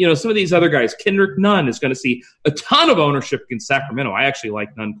 Some of these other guys, Kendrick Nunn is going to see a ton of ownership in Sacramento. I actually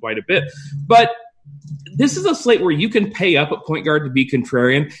like Nunn quite a bit, but this is a slate where you can pay up at point guard to be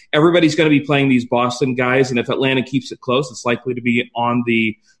contrarian. Everybody's going to be playing these Boston guys, and if Atlanta keeps it close, it's likely to be on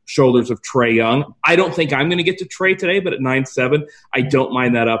the shoulders of Trae Young. I don't think I'm going to get to Trae today, but at 9.7, I don't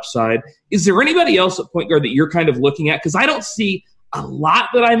mind that upside. Is there anybody else at point guard that you're kind of looking at? Because I don't see a lot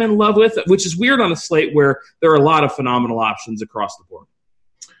that I'm in love with, which is weird on a slate where there are a lot of phenomenal options across the board.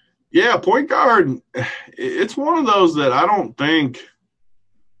 Yeah, point guard, it's one of those that I don't think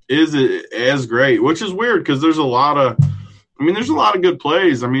is as great, which is weird because there's a lot of good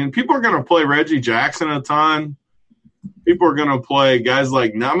plays. I mean, people are going to play Reggie Jackson a ton. People are going to play guys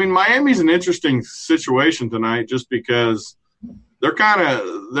like – Miami's an interesting situation tonight just because they're kind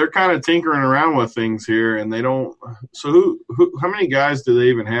of tinkering around with things here, and they don't – so how many guys do they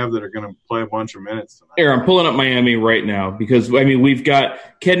even have that are going to play a bunch of minutes tonight? Here, I'm pulling up Miami right now because, we've got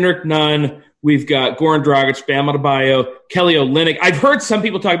Kendrick Nunn, we've got Goran Dragic, Bam Adebayo, Kelly Olynyk. I've heard some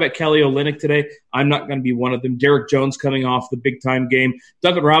people talk about Kelly Olynyk today. I'm not going to be one of them. Derrick Jones coming off the big-time game.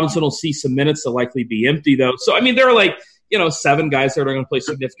 Duncan Robinson will see some minutes. They'll likely be empty, though. So, there are 7 guys that are going to play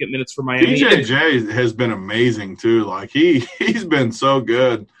significant minutes for Miami. PJJ has been amazing too. Like he's been so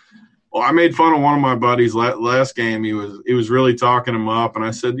good. Well, I made fun of one of my buddies last game. He was really talking him up, and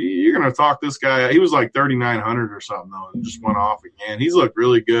I said, "You're going to talk this guy?" He was like 3,900 or something though, and just went off again. He's looked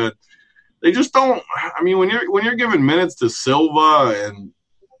really good. They just don't. I mean, when you're giving minutes to Silva and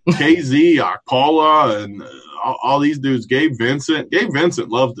KZ, Akpala, and all these dudes, Gabe Vincent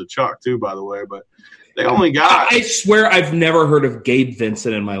loves the chuck too, by the way, but they only got. I swear, I've never heard of Gabe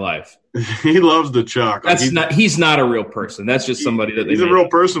Vincent in my life. He loves the chuck. He's not a real person. That's just somebody that he's a real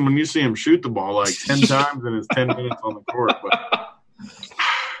person when you see him shoot the ball like 10 times in his 10 minutes on the court. But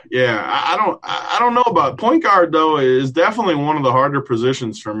yeah, I don't know about point guard though. Is definitely one of the harder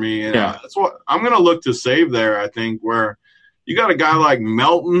positions for me, and that's what I'm going to look to save there. I think where you got a guy like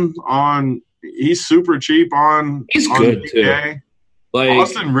Melton on. He's super cheap on. He's on good DK. too. Like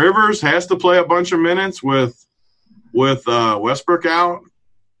Austin Rivers has to play a bunch of minutes with Westbrook out.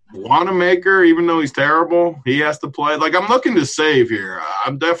 Wanamaker, even though he's terrible, he has to play. Like, I'm looking to save here.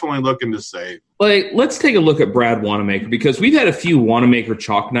 I'm definitely looking to save. Like, let's take a look at Brad Wanamaker because we've had a few Wanamaker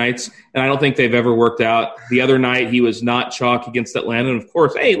chalk nights, and I don't think they've ever worked out. The other night, he was not chalk against Atlanta, and of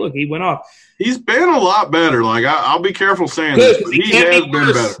course, hey, look, he went off. He's been a lot better. Like, I'll be careful saying this, but he has been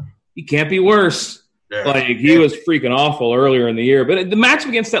better. He can't be worse. Yeah. Like, he was freaking awful earlier in the year. But the matchup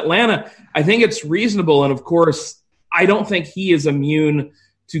against Atlanta, I think it's reasonable, and of course, I don't think he is immune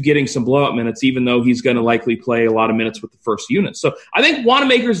to getting some blowout minutes, even though he's going to likely play a lot of minutes with the first unit. So I think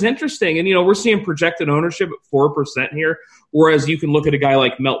Wanamaker's interesting. And, we're seeing projected ownership at 4% here, whereas you can look at a guy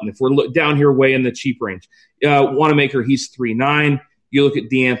like Melton. If we're down here way in the cheap range, Wanamaker, he's 3.9. You look at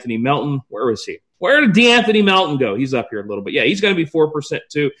DeAnthony Melton. Where is he? Where did DeAnthony Melton go? He's up here a little bit. Yeah, he's going to be 4%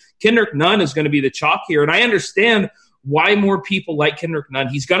 too. Kendrick Nunn is going to be the chalk here. And I understand why more people like Kendrick Nunn.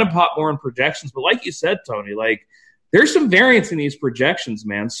 He's going to pop more in projections. But like you said, Tony, like, there's some variance in these projections,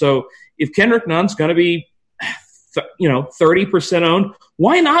 man. So if Kendrick Nunn's going to be, 30% owned,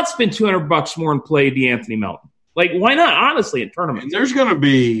 why not spend $200 more and play DeAnthony Melton? Like, why not, honestly, in tournaments? And there's going to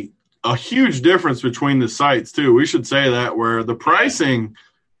be a huge difference between the sites, too. We should say that, where the pricing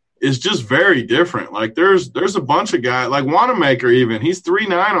is just very different. Like, there's a bunch of guys, like Wanamaker even. He's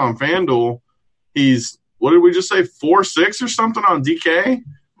 3.9 on FanDuel. He's, what did we just say, 4.6 or something on DK?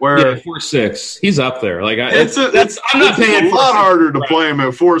 Where 4.6, he's up there. Like I'm not paying. It's a lot harder to play him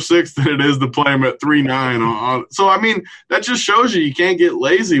at 4.6 than it is to play him at 3.9. So I mean, that just shows you can't get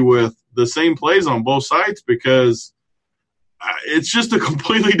lazy with the same plays on both sites because it's just a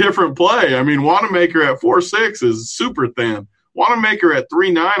completely different play. I mean, Wanamaker at 4.6 is super thin. Wanamaker at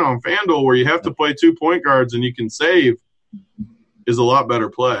 3.9 on FanDuel, where you have to play 2 point guards and you can save, is a lot better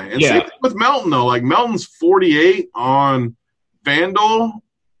play. And same thing with Melton though. Like Melton's 48 on FanDuel.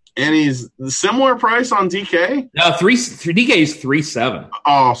 And he's the similar price on DK. No, DK is 3.7.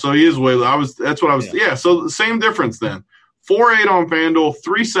 Oh, so he is way. That's what I was. Yeah. So the same difference then. 4.8 on FanDuel,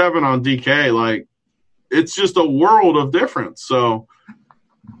 3.7 on DK. Like, it's just a world of difference. So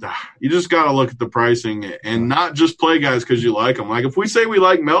you just got to look at the pricing and not just play guys because you like them. Like, if we say we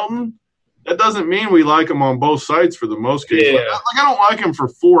like Melton, that doesn't mean we like him on both sites for the most cases. Yeah. Like, I don't like him for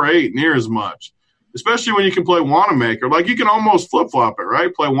 4.8 near as much. Especially when you can play Wanamaker. Like, you can almost flip-flop it,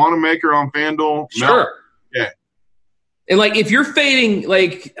 right? Play Wanamaker on FanDuel. Sure. Yeah. And, like, if you're fading,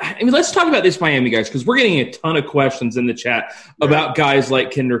 like, I mean, let's talk about this Miami guys because we're getting a ton of questions in the chat about guys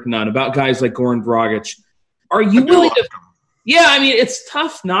like Kendrick Nunn, about guys like Goran Dragic. Are you willing to – yeah, I mean, it's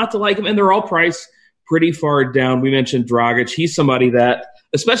tough not to like him, and they're all priced pretty far down. We mentioned Dragic. He's somebody that,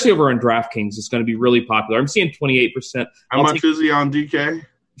 especially over on DraftKings, is going to be really popular. I'm seeing 28%. How much is he on DK?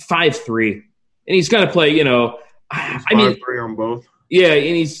 5.3. And he's going to play, I mean, 5.3 on both. Yeah,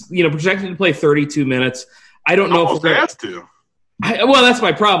 and he's, projected to play 32 minutes. I don't know if has to. Well, that's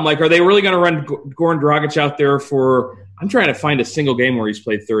my problem. Like, are they really going to run Goran Dragic out there for – I'm trying to find a single game where he's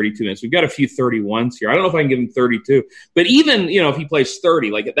played 32 minutes. We've got a few 31s here. I don't know if I can give him 32. But even, if he plays 30,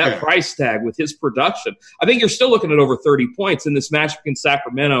 like at that price tag with his production, I think you're still looking at over 30 points in this matchup in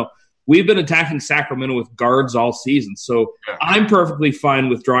Sacramento. We've been attacking Sacramento with guards all season. So I'm perfectly fine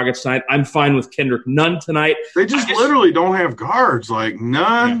with Dragic tonight. I'm fine with Kendrick Nunn tonight. They just literally don't have guards. Like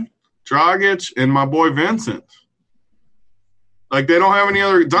Nunn, Dragic, and my boy Vincent. Like, they don't have any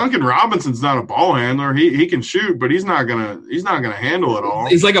other. Duncan Robinson's not a ball handler. He can shoot, but he's not gonna handle it all.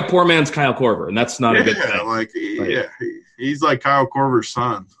 He's like a poor man's Kyle Korver, and that's not a good thing. He's like Kyle Korver's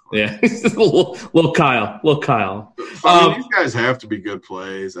son. Yeah, little Kyle. I mean, these guys have to be good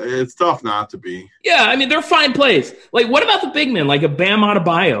plays. It's tough not to be. Yeah, I mean, they're fine plays. Like, what about the big men, like a Bam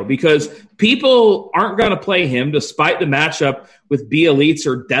Adebayo? Because people aren't going to play him despite the matchup with Bielitsa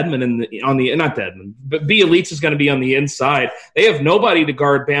or Dedmon not Dedmon, but Bielitsa is going to be on the inside. They have nobody to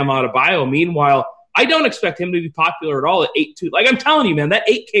guard Bam Adebayo. Meanwhile, I don't expect him to be popular at all at 8'2". Like, I'm telling you, man, that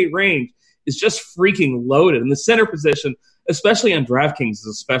 8K range is just freaking loaded. And the center position, especially on DraftKings, is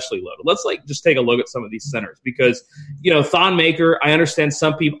especially loaded. Let's just take a look at some of these centers because, Thon Maker, I understand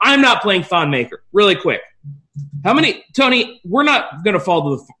some people. I'm not playing Thon Maker. Really quick. How many, Tony, we're not going to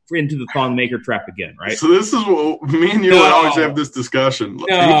fall into the Thon Maker trap again, right? So this is what me and you would always have this discussion.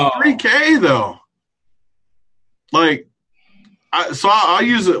 No. He's 3K, though. I'll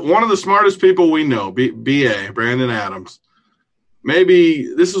use it. One of the smartest people we know, BA, Brandon Adams.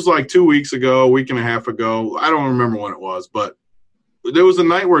 Maybe this was like 2 weeks ago, a week and a half ago. I don't remember when it was, but there was a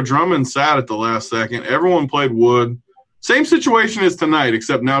night where Drummond sat at the last second. Everyone played Wood. Same situation as tonight,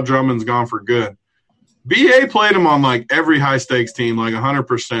 except now Drummond's gone for good. BA played him on like every high-stakes team, like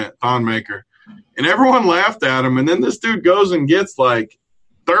 100%, Thon Maker. And everyone laughed at him, and then this dude goes and gets like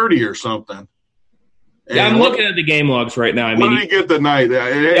 30 or something. Yeah, I'm looking at the game logs right now. What did he get tonight? He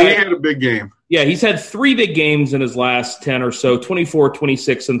had a big game. Yeah, he's had 3 big games in his last 10 or so, 24,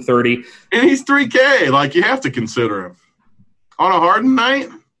 26, and 30. And he's 3K. Like, you have to consider him. On a Harden night,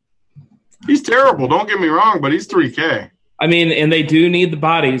 he's terrible. Don't get me wrong, but he's 3K. I mean, and they do need the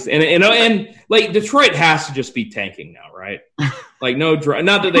bodies. And like, Detroit has to just be tanking now, right? Like, not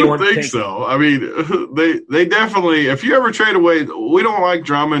that they weren't tanking. So. I mean, they definitely – if you ever trade away – we don't like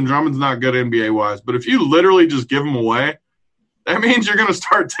Drummond. Drummond's not good NBA-wise. But if you literally just give him away – that means you're going to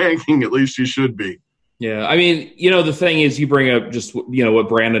start tanking. At least you should be. Yeah, I mean, the thing is, you bring up just what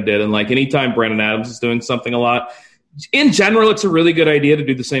Brandon did, and like anytime Brandon Adams is doing something a lot, in general, it's a really good idea to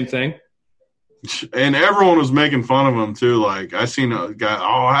do the same thing. And everyone was making fun of him too. Like I seen a guy,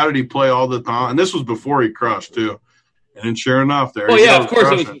 how did he play all the time? And this was before he crushed too. And then sure enough, there. Well, yeah, of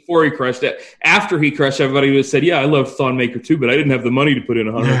course it was before he crushed it. After he crushed, everybody would have said, "Yeah, I love Thon Maker too, but I didn't have the money to put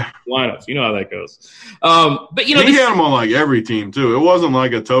in 100 lineups." You know how that goes. But he had him on like every team too. It wasn't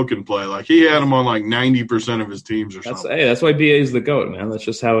like a token play. Like he had him on like 90% of his teams or something. That's why BA is the GOAT, man. That's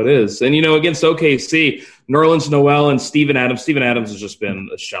just how it is. And against OKC, Nerlens Noel and Steven Adams. Steven Adams has just been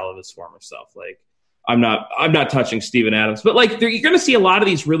a shell of his former self. Like. I'm not touching Steven Adams, but like you're going to see a lot of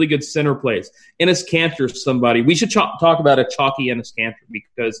these really good center plays. Enes Kanter is somebody we should talk about a chalky Enes Kanter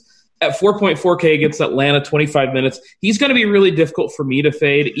because at 4.4K against Atlanta, 25 minutes, he's going to be really difficult for me to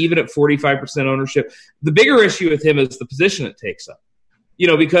fade, even at 45% ownership. The bigger issue with him is the position it takes up.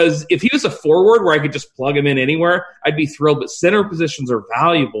 Because if he was a forward where I could just plug him in anywhere, I'd be thrilled. But center positions are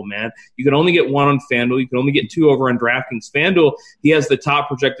valuable, man. You can only get 1 on FanDuel. You can only get 2 over on DraftKings. FanDuel, he has the top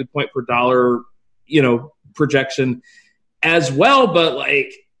projected point per dollar projection as well. But,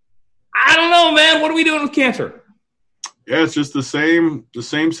 like, I don't know, man. What are we doing with Kanter? Yeah, it's just the same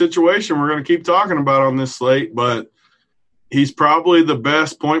situation we're going to keep talking about on this slate. But he's probably the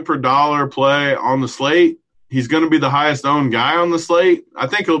best point per dollar play on the slate. He's going to be the highest owned guy on the slate. I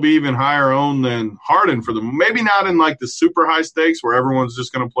think he'll be even higher owned than Harden for them. Maybe not in, like, the super high stakes where everyone's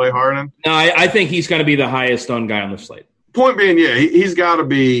just going to play Harden. No, I think he's going to be the highest owned guy on the slate. Point being, yeah, he's got to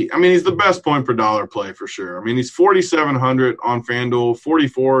be – I mean, he's the best point per dollar play for sure. I mean, he's 4,700 on FanDuel,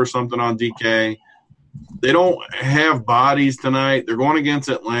 44 or something on DK. They don't have bodies tonight. They're going against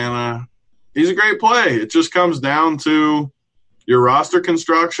Atlanta. He's a great play. It just comes down to your roster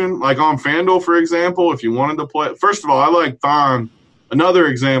construction. Like on FanDuel, for example, if you wanted to play – first of all, I like Thon. Another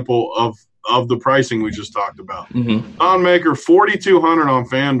example of the pricing we just talked about. Mm-hmm. Thon Maker, 4,200 on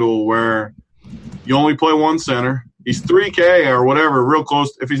FanDuel where you only play one center. He's 3K or whatever, real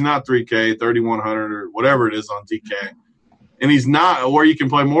close. If he's not 3K, 3,100 or whatever it is on DK. And he's not where you can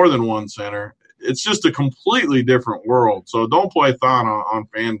play more than one center. It's just a completely different world. So don't play Thon on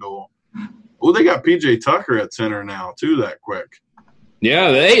FanDuel. Oh, they got PJ Tucker at center now, too, that quick.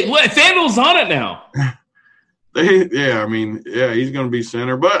 Yeah, FanDuel's on it now. He's going to be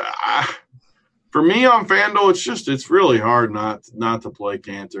center. But for me on FanDuel, it's really hard not to play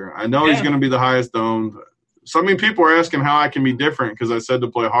Kanter. I know he's going to be the highest owned. So, I mean, people are asking how I can be different because I said to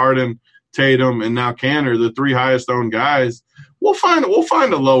play Harden, Tatum, and now Kanter, the 3 highest owned guys. We'll find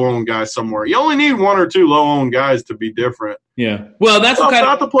a low owned guy somewhere. You only need 1 or 2 low owned guys to be different. Yeah. Well, that's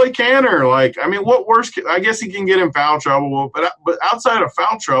not to play Kanter. Like, I mean, what worse? I guess he can get in foul trouble, but outside of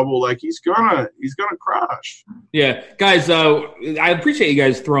foul trouble, like he's gonna crush. Yeah, guys. I appreciate you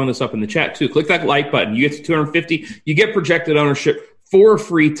guys throwing this up in the chat too. Click that like button. You get to 250. You get projected ownership for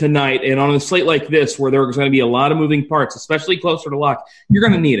free tonight. And on a slate like this, where there's going to be a lot of moving parts, especially closer to lock, you're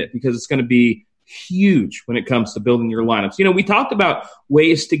going to need it because it's going to be huge when it comes to building your lineups. We talked about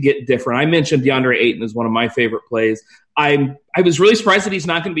ways to get different. I mentioned DeAndre Ayton is one of my favorite plays. I was really surprised that he's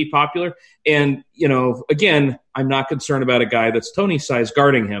not going to be popular. And, again, I'm not concerned about a guy that's Tony's size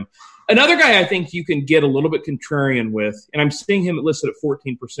guarding him. Another guy I think you can get a little bit contrarian with, and I'm seeing him listed at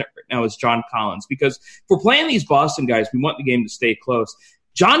 14% right now, is John Collins. Because if we're playing these Boston guys, we want the game to stay close.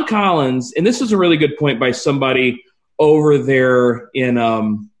 John Collins, and this is a really good point by somebody over there in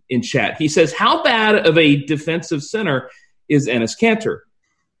chat. He says, how bad of a defensive center is Enes Kanter?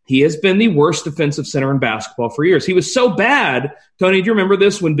 He has been the worst defensive center in basketball for years. He was so bad. Tony, do you remember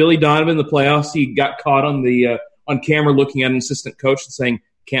this? When Billy Donovan in the playoffs, he got caught on camera looking at an assistant coach and saying,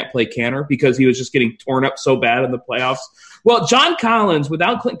 can't play Kanter, because he was just getting torn up so bad in the playoffs. Well, John Collins,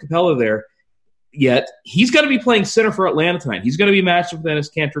 without Clint Capella there yet, he's going to be playing center for Atlanta tonight. He's going to be matched with Enes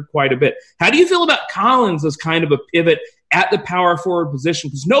Kanter quite a bit. How do you feel about Collins as kind of a pivot at the power forward position?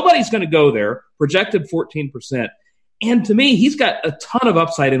 Because nobody's going to go there, projected 14%. And to me, he's got a ton of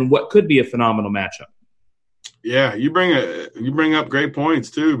upside in what could be a phenomenal matchup. Yeah, you bring up great points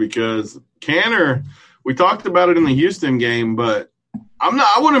too, because Kanter, we talked about it in the Houston game, but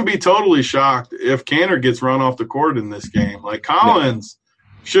I wouldn't be totally shocked if Kanter gets run off the court in this game. Like, Collins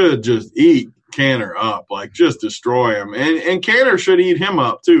should just eat Kanter up, like just destroy him. And Kanter should eat him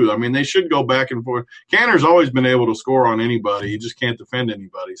up too. I mean, they should go back and forth. Kanter's always been able to score on anybody. He just can't defend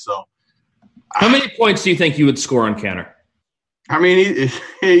anybody. So how many points do you think you would score on Kanter? I mean,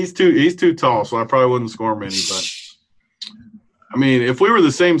 he's too tall, so I probably wouldn't score many, but I mean, if we were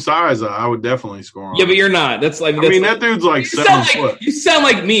the same size, I would definitely score on him. Yeah, but you're not. That dude's like 7 foot. You sound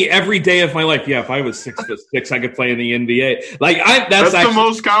like me every day of my life. Yeah, if I was 6'6", I could play in the NBA. That's the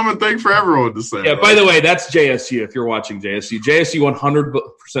most common thing for everyone to say. Yeah. Right? By the way, that's JSU. If you're watching JSU,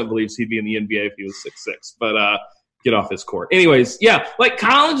 100% believes he'd be in the NBA if he was 6'6". But get off his court. Anyways, yeah, like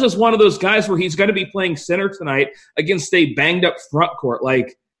Collins is one of those guys where he's going to be playing center tonight against a banged up front court.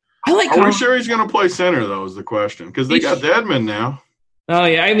 Like, I like. Are we sure he's going to play center though? Is the question, because they got Dedmon now. Oh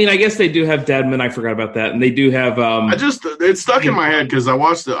yeah, I mean, I guess they do have Dedmon. I forgot about that, and they do have. It's stuck in my head because I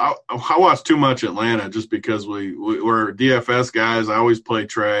watched too much Atlanta just because we're DFS guys. I always play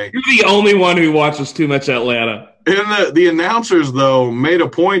Trey. You're the only one who watches too much Atlanta. And the announcers though made a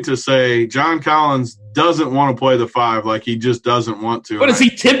point to say John Collins doesn't want to play the 5, like he just doesn't want to. What is he,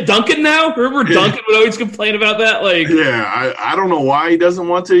 Tim Duncan now? Remember Duncan would always complain about that? Like, yeah, I don't know why he doesn't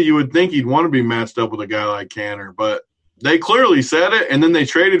want to. You would think he'd want to be matched up with a guy like Kanter, but they clearly said it, and then they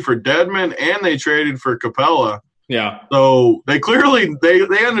traded for Dedmon and they traded for Capella. Yeah. So they clearly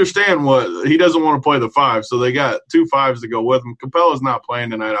they understand what he doesn't want to play the 5, so they got 2 5s to go with him. Capella's not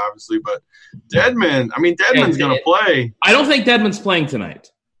playing tonight, obviously, but Dedmon's going to play. I don't think Dedmon's playing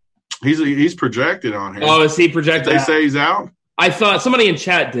tonight. He's projected on here. Oh, is he projected? Did they say he's out? I thought somebody in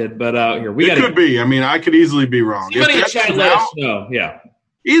chat did, but here it could be. I mean, I could easily be wrong. Somebody in chat let us know. Yeah.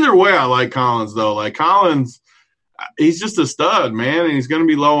 Either way, I like Collins though. Like Collins, he's just a stud, man, and he's going to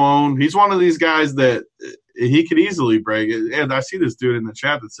be low owned. He's one of these guys that he could easily break it. And I see this dude in the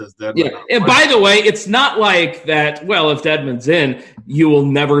chat that says Dedmon. Yeah. And by the way, it's not like that. Well, if Dedmon's in, you will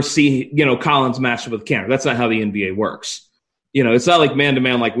never see Collins matched with Kanter. That's not how the NBA works. It's not like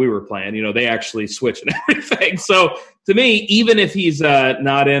man-to-man like we were playing. They actually switch and everything. So, to me, even if he's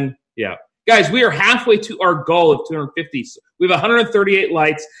not in, yeah. Guys, we are halfway to our goal of 250. So we have 138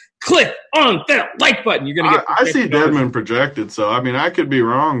 likes. Click on that like button. You're going to get I see Dedmon projected, so, I mean, I could be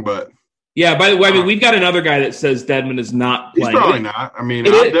wrong, but. Yeah, by the way, we've got another guy that says Dedmon is not playing. He's probably not. I mean,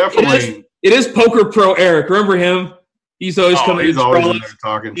 definitely. It is Poker Pro Eric. Remember him? He's always coming. He's always in there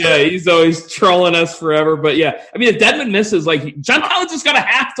talking. Yeah, he's always trolling us forever. But yeah, I mean, if Dedmon misses, like John Collins is going to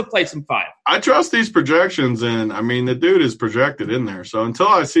have to play some 5. I trust these projections, and I mean, the dude is projected in there. So until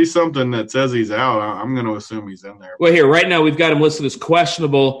I see something that says he's out, I'm going to assume he's in there. Well, here right now we've got him listed as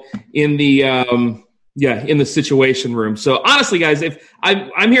questionable in the in the situation room. So honestly, guys, if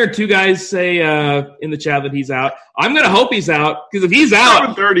I'm hearing 2 guys say in the chat that he's out, I'm going to hope he's out, because if he's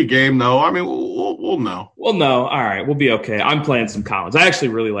out, 7:30 game though. I mean, we'll know. We'll know. All right, we'll be okay. I'm playing some Collins. I actually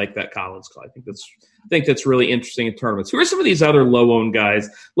really like that Collins call. I think that's really interesting in tournaments. Who are some of these other low-owned guys?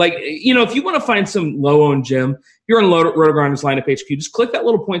 Like, if you want to find some low-owned gem, you're on RotoGrinders Lineup HQ. Just click that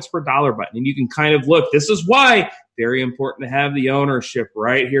little points per dollar button, and you can kind of look. This is why very important to have the ownership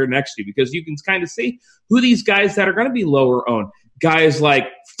right here next to you, because you can kind of see who these guys that are going to be lower owned. Guys like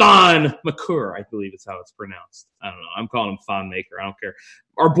Thon McClure, I believe is how it's pronounced. I don't know. I'm calling him Thon Maker. I don't care.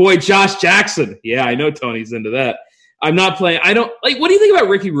 Our boy Josh Jackson. Yeah, I know Tony's into that. I'm not playing. I don't like. What do you think about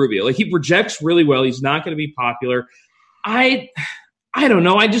Ricky Rubio? Like, he projects really well. He's not going to be popular. I I don't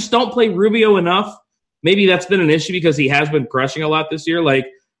know. I just don't play Rubio enough. Maybe that's been an issue because he has been crushing a lot this year. Like,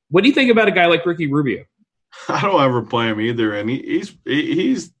 what do you think about a guy like Ricky Rubio? I don't ever play him either, and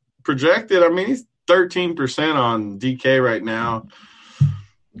he's projected. I mean, he's 13% on DK right now.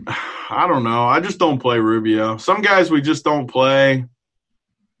 I don't know. I just don't play Rubio. Some guys we just don't play.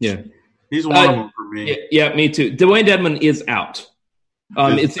 Yeah. He's one of them for me. Yeah, me too. Dwayne Dedmon is out.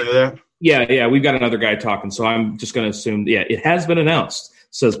 Did you say that? Yeah. We've got another guy talking, so I'm just going to assume. Yeah, it has been announced.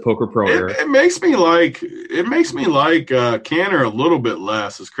 Says Poker Pro Eric. It makes me like Canner a little bit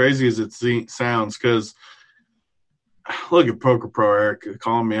less, as crazy as it sounds. Because look at Poker Pro Eric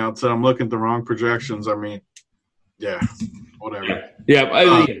calling me out. Said I'm looking at the wrong projections. I mean, yeah, whatever. Yeah.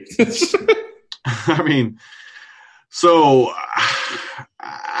 I mean, so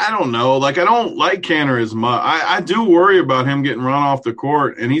I don't know. Like, I don't like Canner as much. I do worry about him getting run off the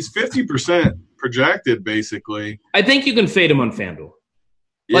court, and he's 50% projected, basically. I think you can fade him on FanDuel.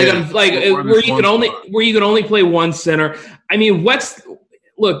 Yeah, where you can only play one center. I mean,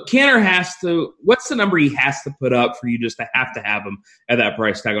 Canner has to. What's the number he has to put up for you just to have him at that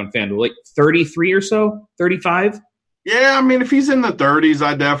price tag on FanDuel? Like 33 or so, 35. Yeah, I mean, if he's in the 30s,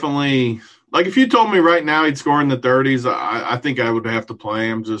 I definitely like. If you told me right now he'd score in the 30s, I think I would have to play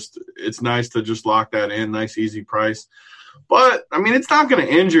him. Just it's nice to just lock that in, nice easy price. But I mean, it's not going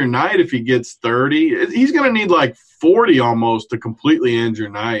to end your night if he gets 30. He's going to need like 40 almost to completely end your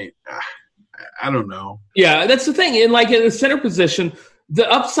night. I don't know. Yeah, that's the thing. In the center position, the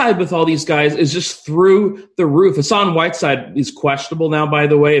upside with all these guys is just through the roof. Hassan Whiteside is questionable now, by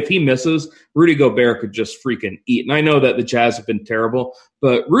the way. If he misses, Rudy Gobert could just freaking eat. And I know that the Jazz have been terrible,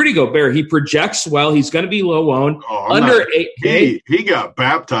 but Rudy Gobert, he projects well. He's going to be low owned. Under 8K. He got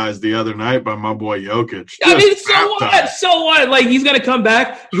baptized the other night by my boy Jokic. I mean, so what? Like, he's going to come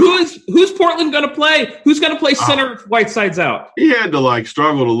back. Who's Portland going to play? Who's going to play center if Whiteside's out? He had to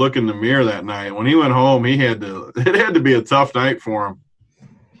struggle to look in the mirror that night. When he went home, it had to be a tough night for him.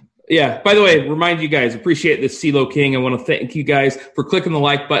 Yeah. By the way, remind you guys, appreciate this CeeLo King. I want to thank you guys for clicking the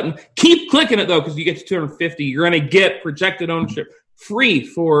like button. Keep clicking it, though, because you get to 250. You're going to get projected ownership free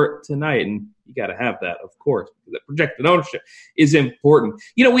for tonight. And you got to have that, of course, because that projected ownership is important.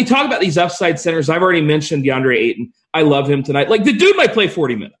 You know, we talk about these upside centers. I've already mentioned DeAndre Ayton. I love him tonight. Like, the dude might play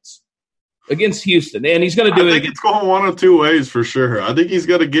 40 minutes against Houston, and he's going to do it. I think it's going one of two ways for sure. I think he's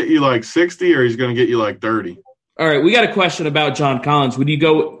going to get you 60 or he's going to get you 30. All right, we got a question about John Collins. Would you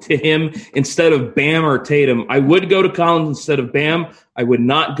go to him instead of Bam or Tatum? I would go to Collins instead of Bam. I would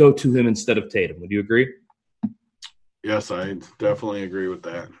not go to him instead of Tatum. Would you agree? Yes, I definitely agree with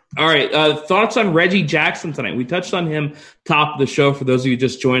that. All right, thoughts on Reggie Jackson tonight? We touched on him top of the show for those of you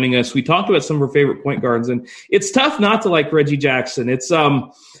just joining us. We talked about some of our favorite point guards, and it's tough not to like Reggie Jackson. It's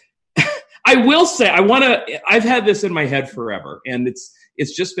I will say I've had this in my head forever, and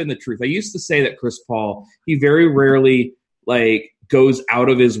it's just been the truth. I used to say that Chris Paul, he very rarely goes out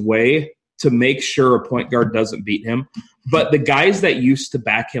of his way to make sure a point guard doesn't beat him. But the guys that used to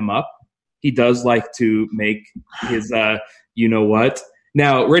back him up, he does like to make his you know what.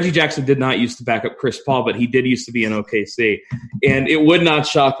 Now, Reggie Jackson did not used to back up Chris Paul, but he did used to be in OKC. And it would not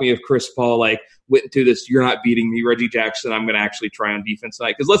shock me if Chris Paul went into this, you're not beating me, Reggie Jackson, I'm going to actually try on defense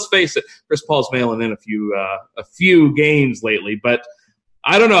tonight. Because let's face it, Chris Paul's mailing in a few games lately. But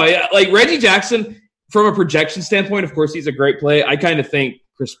I don't know. Reggie Jackson, from a projection standpoint, of course, he's a great play. I kind of think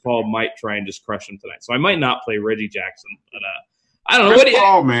Chris Paul might try and just crush him tonight. So I might not play Reggie Jackson. But I don't know. Chris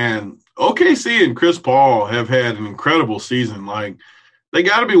Paul, man. OKC and Chris Paul have had an incredible season. They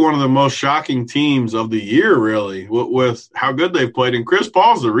got to be one of the most shocking teams of the year, really, with how good they've played. And Chris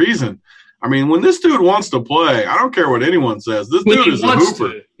Paul's the reason. I mean, when this dude wants to play, I don't care what anyone says. This dude is a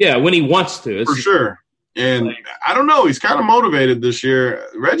hooper. Yeah, when he wants to. For sure. And I don't know. He's kind of motivated this year.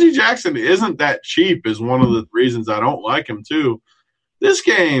 Reggie Jackson isn't that cheap is one of the reasons I don't like him, too. This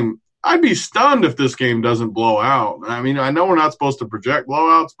game, I'd be stunned if this game doesn't blow out. I mean, I know we're not supposed to project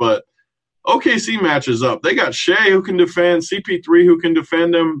blowouts, but OKC matches up. They got Shea who can defend, CP3 who can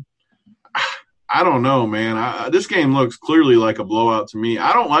defend him. I don't know, man. This game looks clearly like a blowout to me.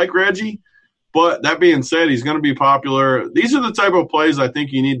 I don't like Reggie, but that being said, he's going to be popular. These are the type of plays I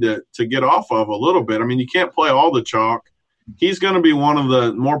think you need to get off of a little bit. I mean, you can't play all the chalk. He's going to be one of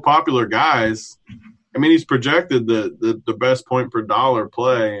the more popular guys. I mean, he's projected the best point per dollar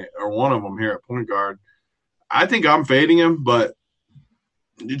play, or one of them here at point guard. I think I'm fading him, but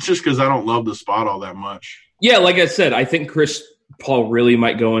it's just because I don't love the spot all that much. Yeah, like I said, I think Chris Paul really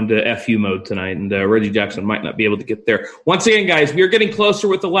might go into FU mode tonight, and Reggie Jackson might not be able to get there. Once again, guys, we are getting closer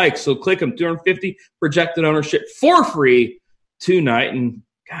with the likes, so click them. 250 projected ownership for free tonight, and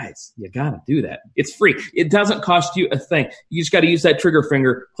guys, you got to do that. It's free. It doesn't cost you a thing. You just got to use that trigger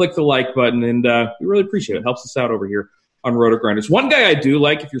finger, click the like button, and we really appreciate it. It helps us out over here on Roto Grinders. One guy I do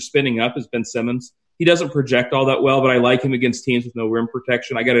like if you're spinning up is Ben Simmons. He doesn't project all that well, but I like him against teams with no rim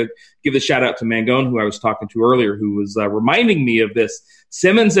protection. I got to give the shout out to Mangone, who I was talking to earlier, who was reminding me of this.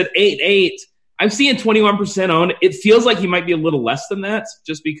 Simmons at 8.8. I'm seeing 21% owned. It feels like he might be a little less than that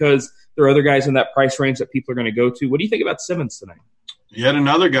just because there are other guys in that price range that people are going to go to. What do you think about Simmons tonight? Yet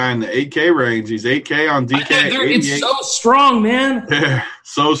another guy in the 8K range. He's 8K on DK. It's so strong, man. Yeah,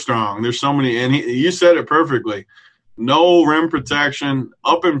 so strong. There's so many. And you said it perfectly. No rim protection,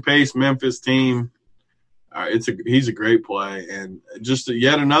 up and pace Memphis team. He's a great play. And just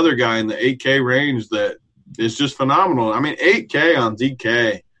yet another guy in the 8K range that is just phenomenal. I mean, 8K on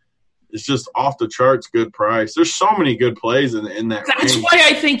DK. It's just off the charts good price. There's so many good plays in that That's range. why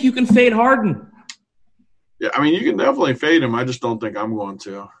I think you can fade Harden. Yeah, I mean, you can definitely fade him. I just don't think I'm going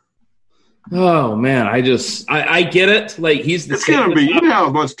to. Oh, man, I get it. Like, he's the It's going to be – you know how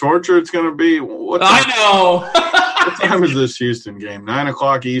much torture it's going to be? I know. What time is this Houston game? 9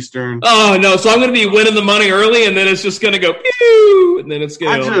 o'clock Eastern. Oh, no, so I'm going to be winning the money early, and then it's just going to go pew, and then it's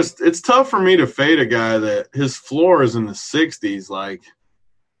going to – it's tough for me to fade a guy that his floor is in the 60s. Like,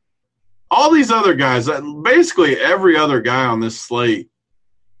 all these other guys, basically every other guy on this slate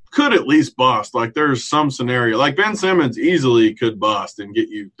could at least bust. Like, there's some scenario. Like, Ben Simmons easily could bust and get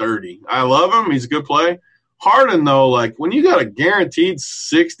you 30. I love him. He's a good play. Harden, though, like, when you got a guaranteed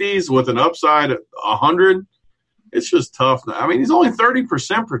 60s with an upside at 100, it's just tough. I mean, he's only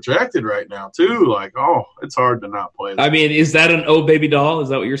 30% projected right now, too. Like, it's hard to not play that. I mean, is that an oh baby doll? Is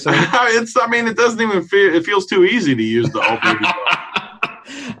that what you're saying? It doesn't even feel – it feels too easy to use the oh baby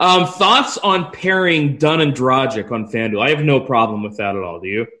doll. Thoughts on pairing Dunn and Dragic on FanDuel? I have no problem with that at all. Do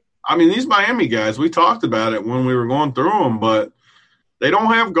you? I mean, these Miami guys, we talked about it when we were going through them, but they don't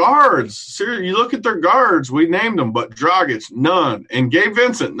have guards. Seriously, you look at their guards, we named them, but Dragic, none. And Gabe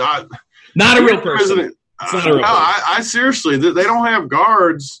Vincent, not a real person. I seriously, they don't have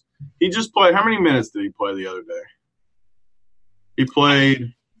guards. He just played – how many minutes did he play the other day? He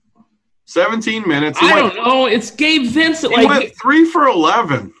played 17 minutes. I don't know. It's Gabe Vincent. He went 3 for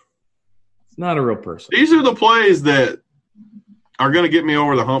 11. It's not a real person. These are the plays that are going to get me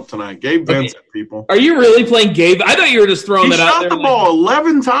over the hump tonight. Gabe Vincent, people. Are you really playing Gabe? I thought you were just throwing that out there. He shot the ball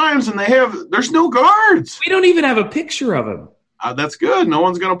 11 times, and there's no guards. We don't even have a picture of him. That's good. No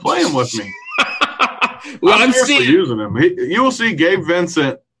one's going to play him with me. Well, I'm seriously using him. You will see Gabe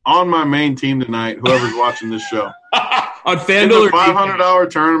Vincent on my main team tonight, whoever's watching this show. On FanDuel, or $500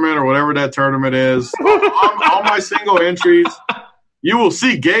 tournament or whatever that tournament is. on my single entries, you will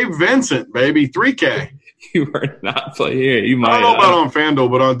see Gabe Vincent, baby, 3K. You are not playing here. You might. I don't know about on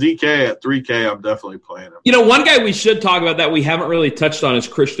FanDuel, but on DK at 3K, I'm definitely playing him. You know, one guy we should talk about that we haven't really touched on is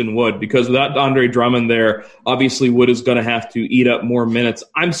Christian Wood, because without Andre Drummond there, obviously Wood is going to have to eat up more minutes.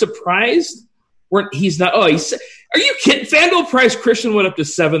 I'm surprised he's not. Are you kidding? FanDuel priced Christian Wood up to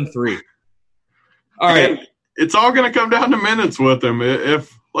 7.3. All right. And it's all going to come down to minutes with him.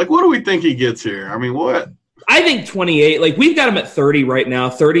 What do we think he gets here? I mean, what? I think 28. Like, we've got him at 30 right now.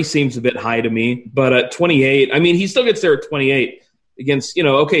 30 seems a bit high to me, but at 28, I mean, he still gets there at 28 against, the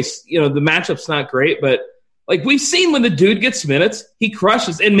matchup's not great, but like we've seen when the dude gets minutes, he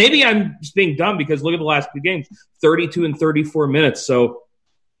crushes. And maybe I'm just being dumb because look at the last two games, 32 and 34 minutes. So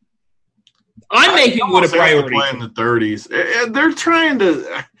I'm making Wood a priority. Play in the 30s. They're trying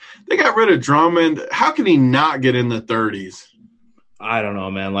to. They got rid of Drummond. How can he not get in the 30s? I don't know,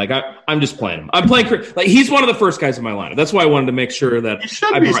 man. Like I'm just playing him. I'm playing like he's one of the first guys in my lineup. That's why I wanted to make sure that he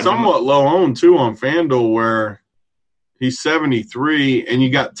should be somewhat low owned too on FanDuel, where he's 73, and you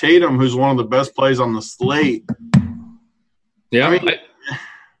got Tatum, who's one of the best plays on the slate. Yeah,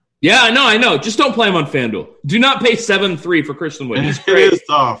 I know. Just don't play him on FanDuel. Do not pay 7.3 for Christian Wood. He's great. It is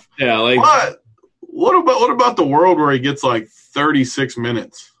tough. Yeah, like what about the world where he gets like 36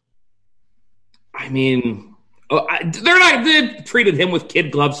 minutes? I mean, they've treated him with kid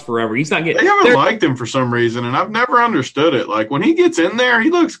gloves forever. He's not getting. They haven't liked him for some reason, and I've never understood it. Like when he gets in there, he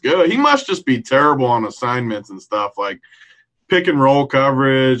looks good. He must just be terrible on assignments and stuff, like pick and roll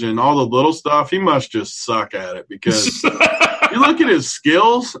coverage and all the little stuff. He must just suck at it because you look at his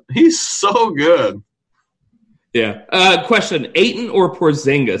skills; he's so good. Yeah. Question: Ayton or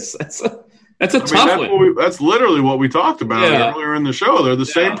Porzingis? That's a tough one. That's literally what we talked about earlier in the show. They're the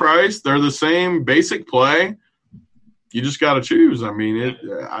same price. They're the same basic play. You just got to choose. I mean,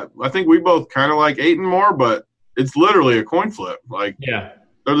 I think we both kind of like Ayton more, but it's literally a coin flip. Like, they're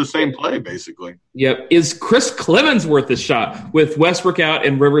the same play, basically. Yep. Is Chris Clemens worth a shot with Westbrook out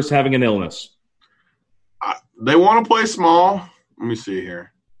and Rivers having an illness? They want to play small. Let me see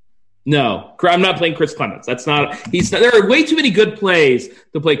here. No, I'm not playing Chris Clemens. There are way too many good plays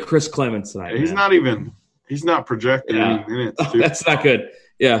to play Chris Clemens tonight. He's not projected any minutes. Oh, that's not good.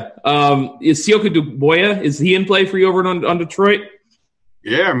 Yeah. Is Sioka Duboya, is he in play for you over on Detroit?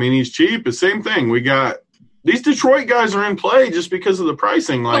 Yeah, I mean, he's cheap. The same thing. We got these Detroit guys are in play just because of the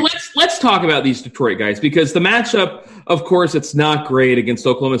pricing. Well, let's talk about these Detroit guys, because the matchup, of course, it's not great against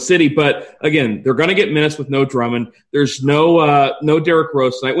Oklahoma City. But again, they're going to get minutes with no Drummond. There's no Derrick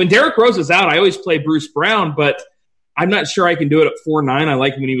Rose tonight. When Derrick Rose is out, I always play Bruce Brown, but I'm not sure I can do it at 4.9. I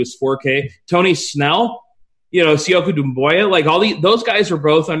like him when he was 4K. Tony Snell, Sioka Dumboya, those guys are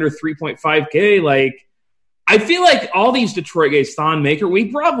both under 3.5K. I feel like all these Detroit guys, Thon Maker,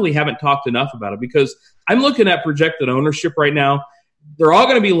 we probably haven't talked enough about it, because I'm looking at projected ownership right now. They're all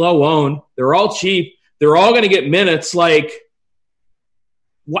going to be low owned. They're all cheap. They're all going to get minutes. How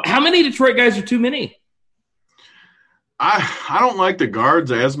many Detroit guys are too many? I don't like the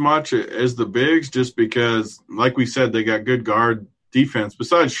guards as much as the bigs, just because, like we said, they got good guard defense.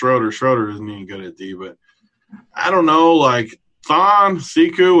 Besides Schroeder. Schroeder isn't any good at D, but I don't know, Thon,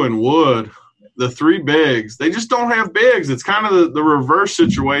 Sekou, and Wood, the three bigs, they just don't have bigs. It's kind of the reverse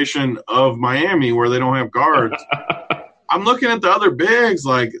situation of Miami, where they don't have guards. I'm looking at the other bigs,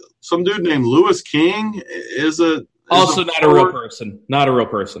 some dude named Lewis King also not a real person. Not a real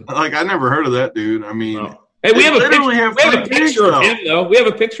person. I never heard of that dude. I mean, no. Hey, we have a picture of him, though. We have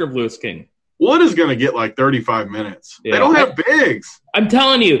a picture of Lewis King. Wood is going to get 35 minutes. Yeah. They don't have bigs. I'm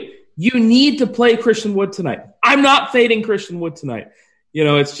telling you, you need to play Christian Wood tonight. I'm not fading Christian Wood tonight.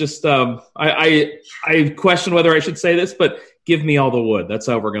 It's just I question whether I should say this, but give me all the wood. That's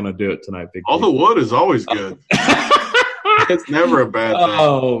how we're going to do it tonight. All the wood is always good. It's never a bad thing.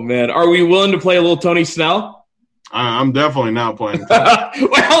 Oh, man. Are we willing to play a little Tony Snell? I'm definitely not playing. Wait,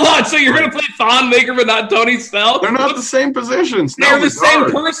 hold on. So you're going to play Thon Maker, but not Tony Snell? They're not the same positions. They're the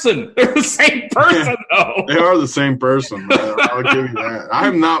same person. They're the same person, though. They are the same person. I'll give you that.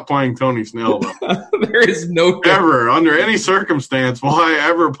 I'm not playing Tony Snell, though. There is no ever, under any circumstance, will I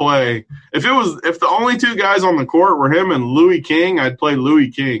ever play. If the only two guys on the court were him and Louis King, I'd play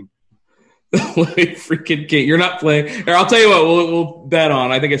Louis King. Louis freaking King. You're not playing. Here, I'll tell you what, we'll bet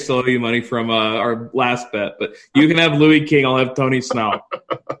on. I think I still owe you money from our last bet, but you can have Louis King. I'll have Tony Snell.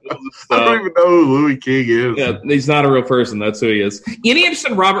 I don't even know who Louis King is. Yeah, he's not a real person. That's who he is. Any interest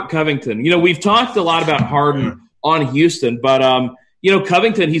in Robert Covington? We've talked a lot about Harden on Houston, but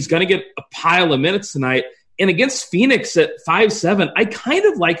Covington, he's going to get a pile of minutes tonight. And against Phoenix at 5'7", I kind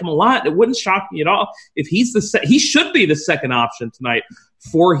of like him a lot. It wouldn't shock me at all if he should be the second option tonight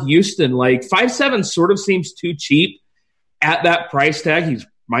for Houston. 5'7" sort of seems too cheap at that price tag. He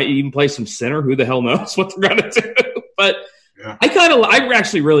might even play some center. Who the hell knows what they're going to do? But yeah. I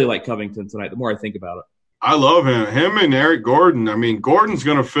actually really like Covington tonight. The more I think about it, I love him. Him and Eric Gordon. I mean, Gordon's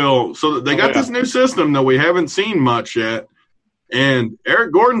going to fill. So they got this new system that we haven't seen much yet. And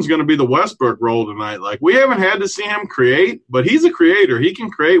Eric Gordon's going to be the Westbrook role tonight. We haven't had to see him create, but he's a creator. He can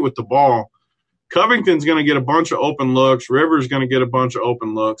create with the ball. Covington's going to get a bunch of open looks. Rivers going to get a bunch of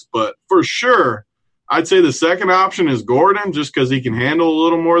open looks. But for sure, I'd say the second option is Gordon, just because he can handle a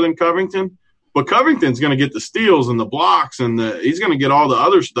little more than Covington. But Covington's going to get the steals and the blocks, and he's going to get all the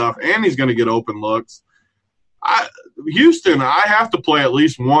other stuff, and he's going to get open looks. Houston, I have to play at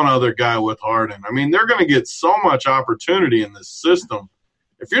least one other guy with Harden. I mean, they're going to get so much opportunity in this system.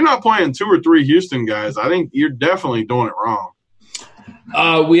 If you're not playing two or three Houston guys, I think you're definitely doing it wrong.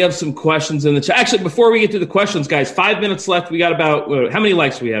 We have some questions in the chat. Actually, before we get to the questions, guys, 5 minutes left. We got about how many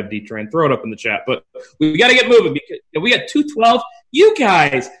likes do we have, D-Train? Throw it up in the chat. But we got to get moving because we got 212. You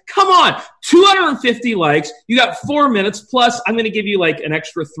guys, come on. 250 likes. You got 4 minutes. Plus, I'm going to give you an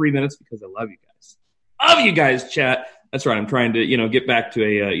extra 3 minutes because I love you guys. Love you guys, chat. That's right. I'm trying to, get back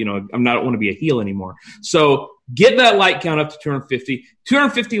to I'm not want to be a heel anymore. So get that like count up to 250.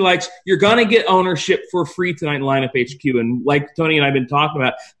 250 likes. You're going to get ownership for free tonight in Lineup HQ. And like Tony and I have been talking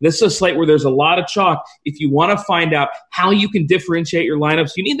about, this is a slate where there's a lot of chalk. If you want to find out how you can differentiate your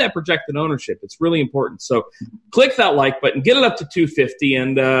lineups, you need that projected ownership. It's really important. So click that like button, get it up to 250,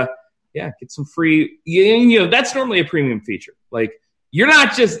 and get some free. That's normally a premium feature. You're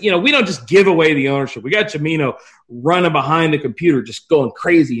not just, we don't just give away the ownership. We got Jamino running behind the computer, just going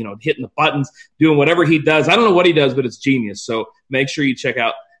crazy, hitting the buttons, doing whatever he does. I don't know what he does, but it's genius. So make sure you check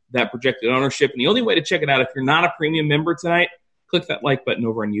out that projected ownership. And the only way to check it out, if you're not a premium member tonight, click that like button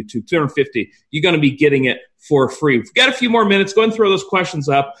over on YouTube. 250. You're going to be getting it for free. We've got a few more minutes. Go and throw those questions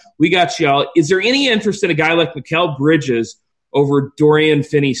up. We got y'all. Is there any interest in a guy like Mikal Bridges over Dorian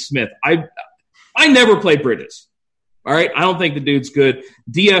Finney-Smith? I never played Bridges. All right, I don't think the dude's good.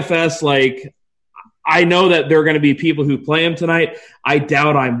 DFS, I know that there are going to be people who play him tonight. I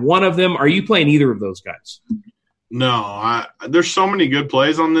doubt I'm one of them. Are you playing either of those guys? No, there's so many good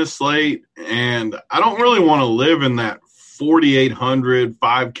plays on this slate, and I don't really want to live in that 4,800,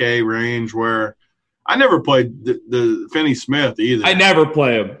 5K range where I never played the Finney Smith either. I never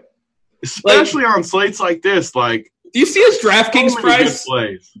play him. Especially on slates like this. Like, do you see his DraftKings price?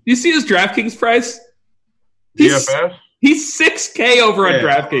 Do you see his DraftKings price? DFS? He's 6K over on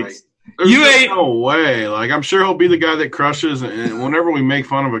DraftKings. Like, there's no way. Like, I'm sure he'll be the guy that crushes and whenever we make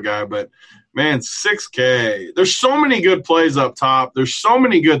fun of a guy, but man, 6K. There's so many good plays up top. There's so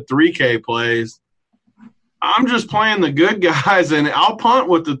many good 3K plays. I'm just playing the good guys, and I'll punt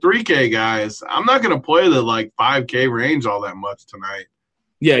with the 3K guys. I'm not going to play the, 5K range all that much tonight.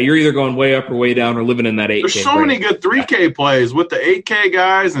 Yeah, you're either going way up or way down or living in that 8K. There's so many good 3K plays with the 8K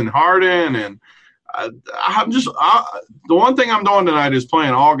guys and Harden, and the one thing I'm doing tonight is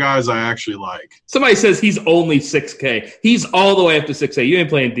playing all guys I actually like. Somebody says he's only 6K. He's all the way up to 6K. You ain't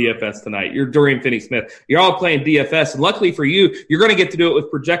playing DFS tonight. You're Dorian Finney-Smith. You're all playing DFS. And luckily for you, you're going to get to do it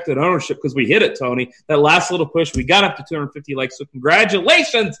with projected ownership because we hit it, Tony. That last little push, we got up to 250 likes. So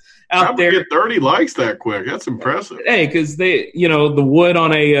congratulations out there. Get 30 likes that quick. That's impressive. Hey, because the wood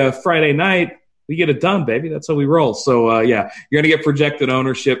on a Friday night, we get it done, baby. That's how we roll. So, you're going to get projected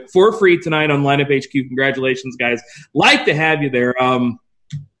ownership for free tonight on Lineup HQ. Congratulations, guys. Like to have you there.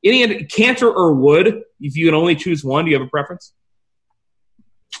 Any Cantor or Wood, if you can only choose one, do you have a preference?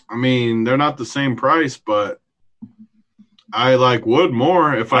 I mean, they're not the same price, but I like Wood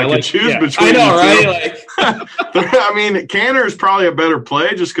more if I could choose between I know, right? I mean, Cantor is probably a better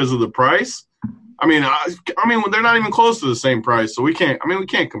play just because of the price. I mean, they're not even close to the same price, so we can't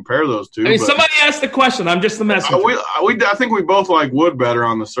compare those two. Somebody asked the question. I'm just the messenger. I think we both like Wood better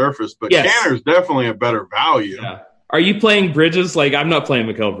on the surface, but Cantor's definitely a better value. Yeah. Are you playing Bridges? I'm not playing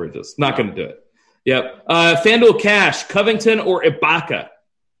Mikal Bridges. Not going to do it. Yep. FanDuel Cash, Covington or Ibaka?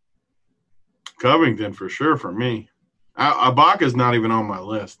 Covington for sure for me. Ibaka's not even on my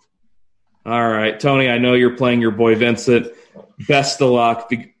list. All right, Tony, I know you're playing your boy Vincent. Best of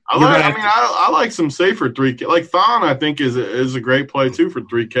luck. I like some safer 3K. Like Thon, I think is a great play too for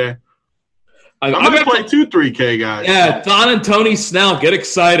 3K. I'm going to play 2 3K guys. Yeah, Thon and Tony Snell. Get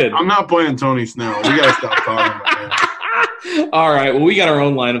excited. I'm not playing Tony Snell. We got to stop talking about that. All right. Well, we got our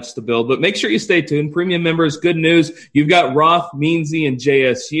own lineups to build, but make sure you stay tuned. Premium members, good news. You've got Roth, Meansy, and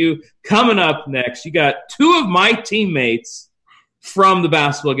JSU. Coming up next, you got 2 of my teammates from the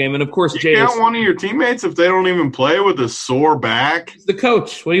basketball game. And, of course, you count one of your teammates if they don't even play with a sore back? He's the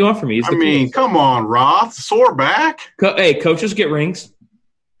coach. What do you want from me? Come on, Roth. Sore back? Hey, coaches get rings.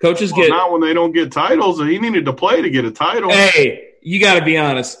 Not when they don't get titles. He needed to play to get a title. Hey, you got to be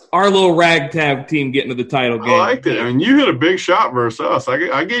honest. Our little ragtag team getting to the title game. I liked it. I mean, you hit a big shot versus us.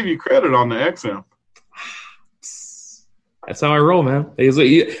 I gave you credit on the XM. That's how I roll, man. Hey,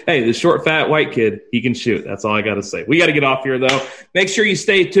 the short, fat, white kid, he can shoot. That's all I got to say. We got to get off here, though. Make sure you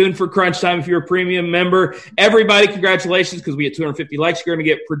stay tuned for Crunch Time if you're a premium member. Everybody, congratulations, because we get 250 likes. You're going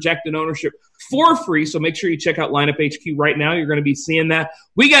to get projected ownership for free, so make sure you check out Lineup HQ right now. You're going to be seeing that.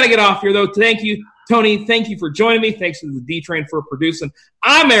 We got to get off here, though. Thank you, Tony. Thank you for joining me. Thanks to the D-Train for producing.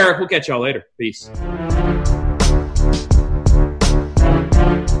 I'm Eric. We'll catch y'all later. Peace.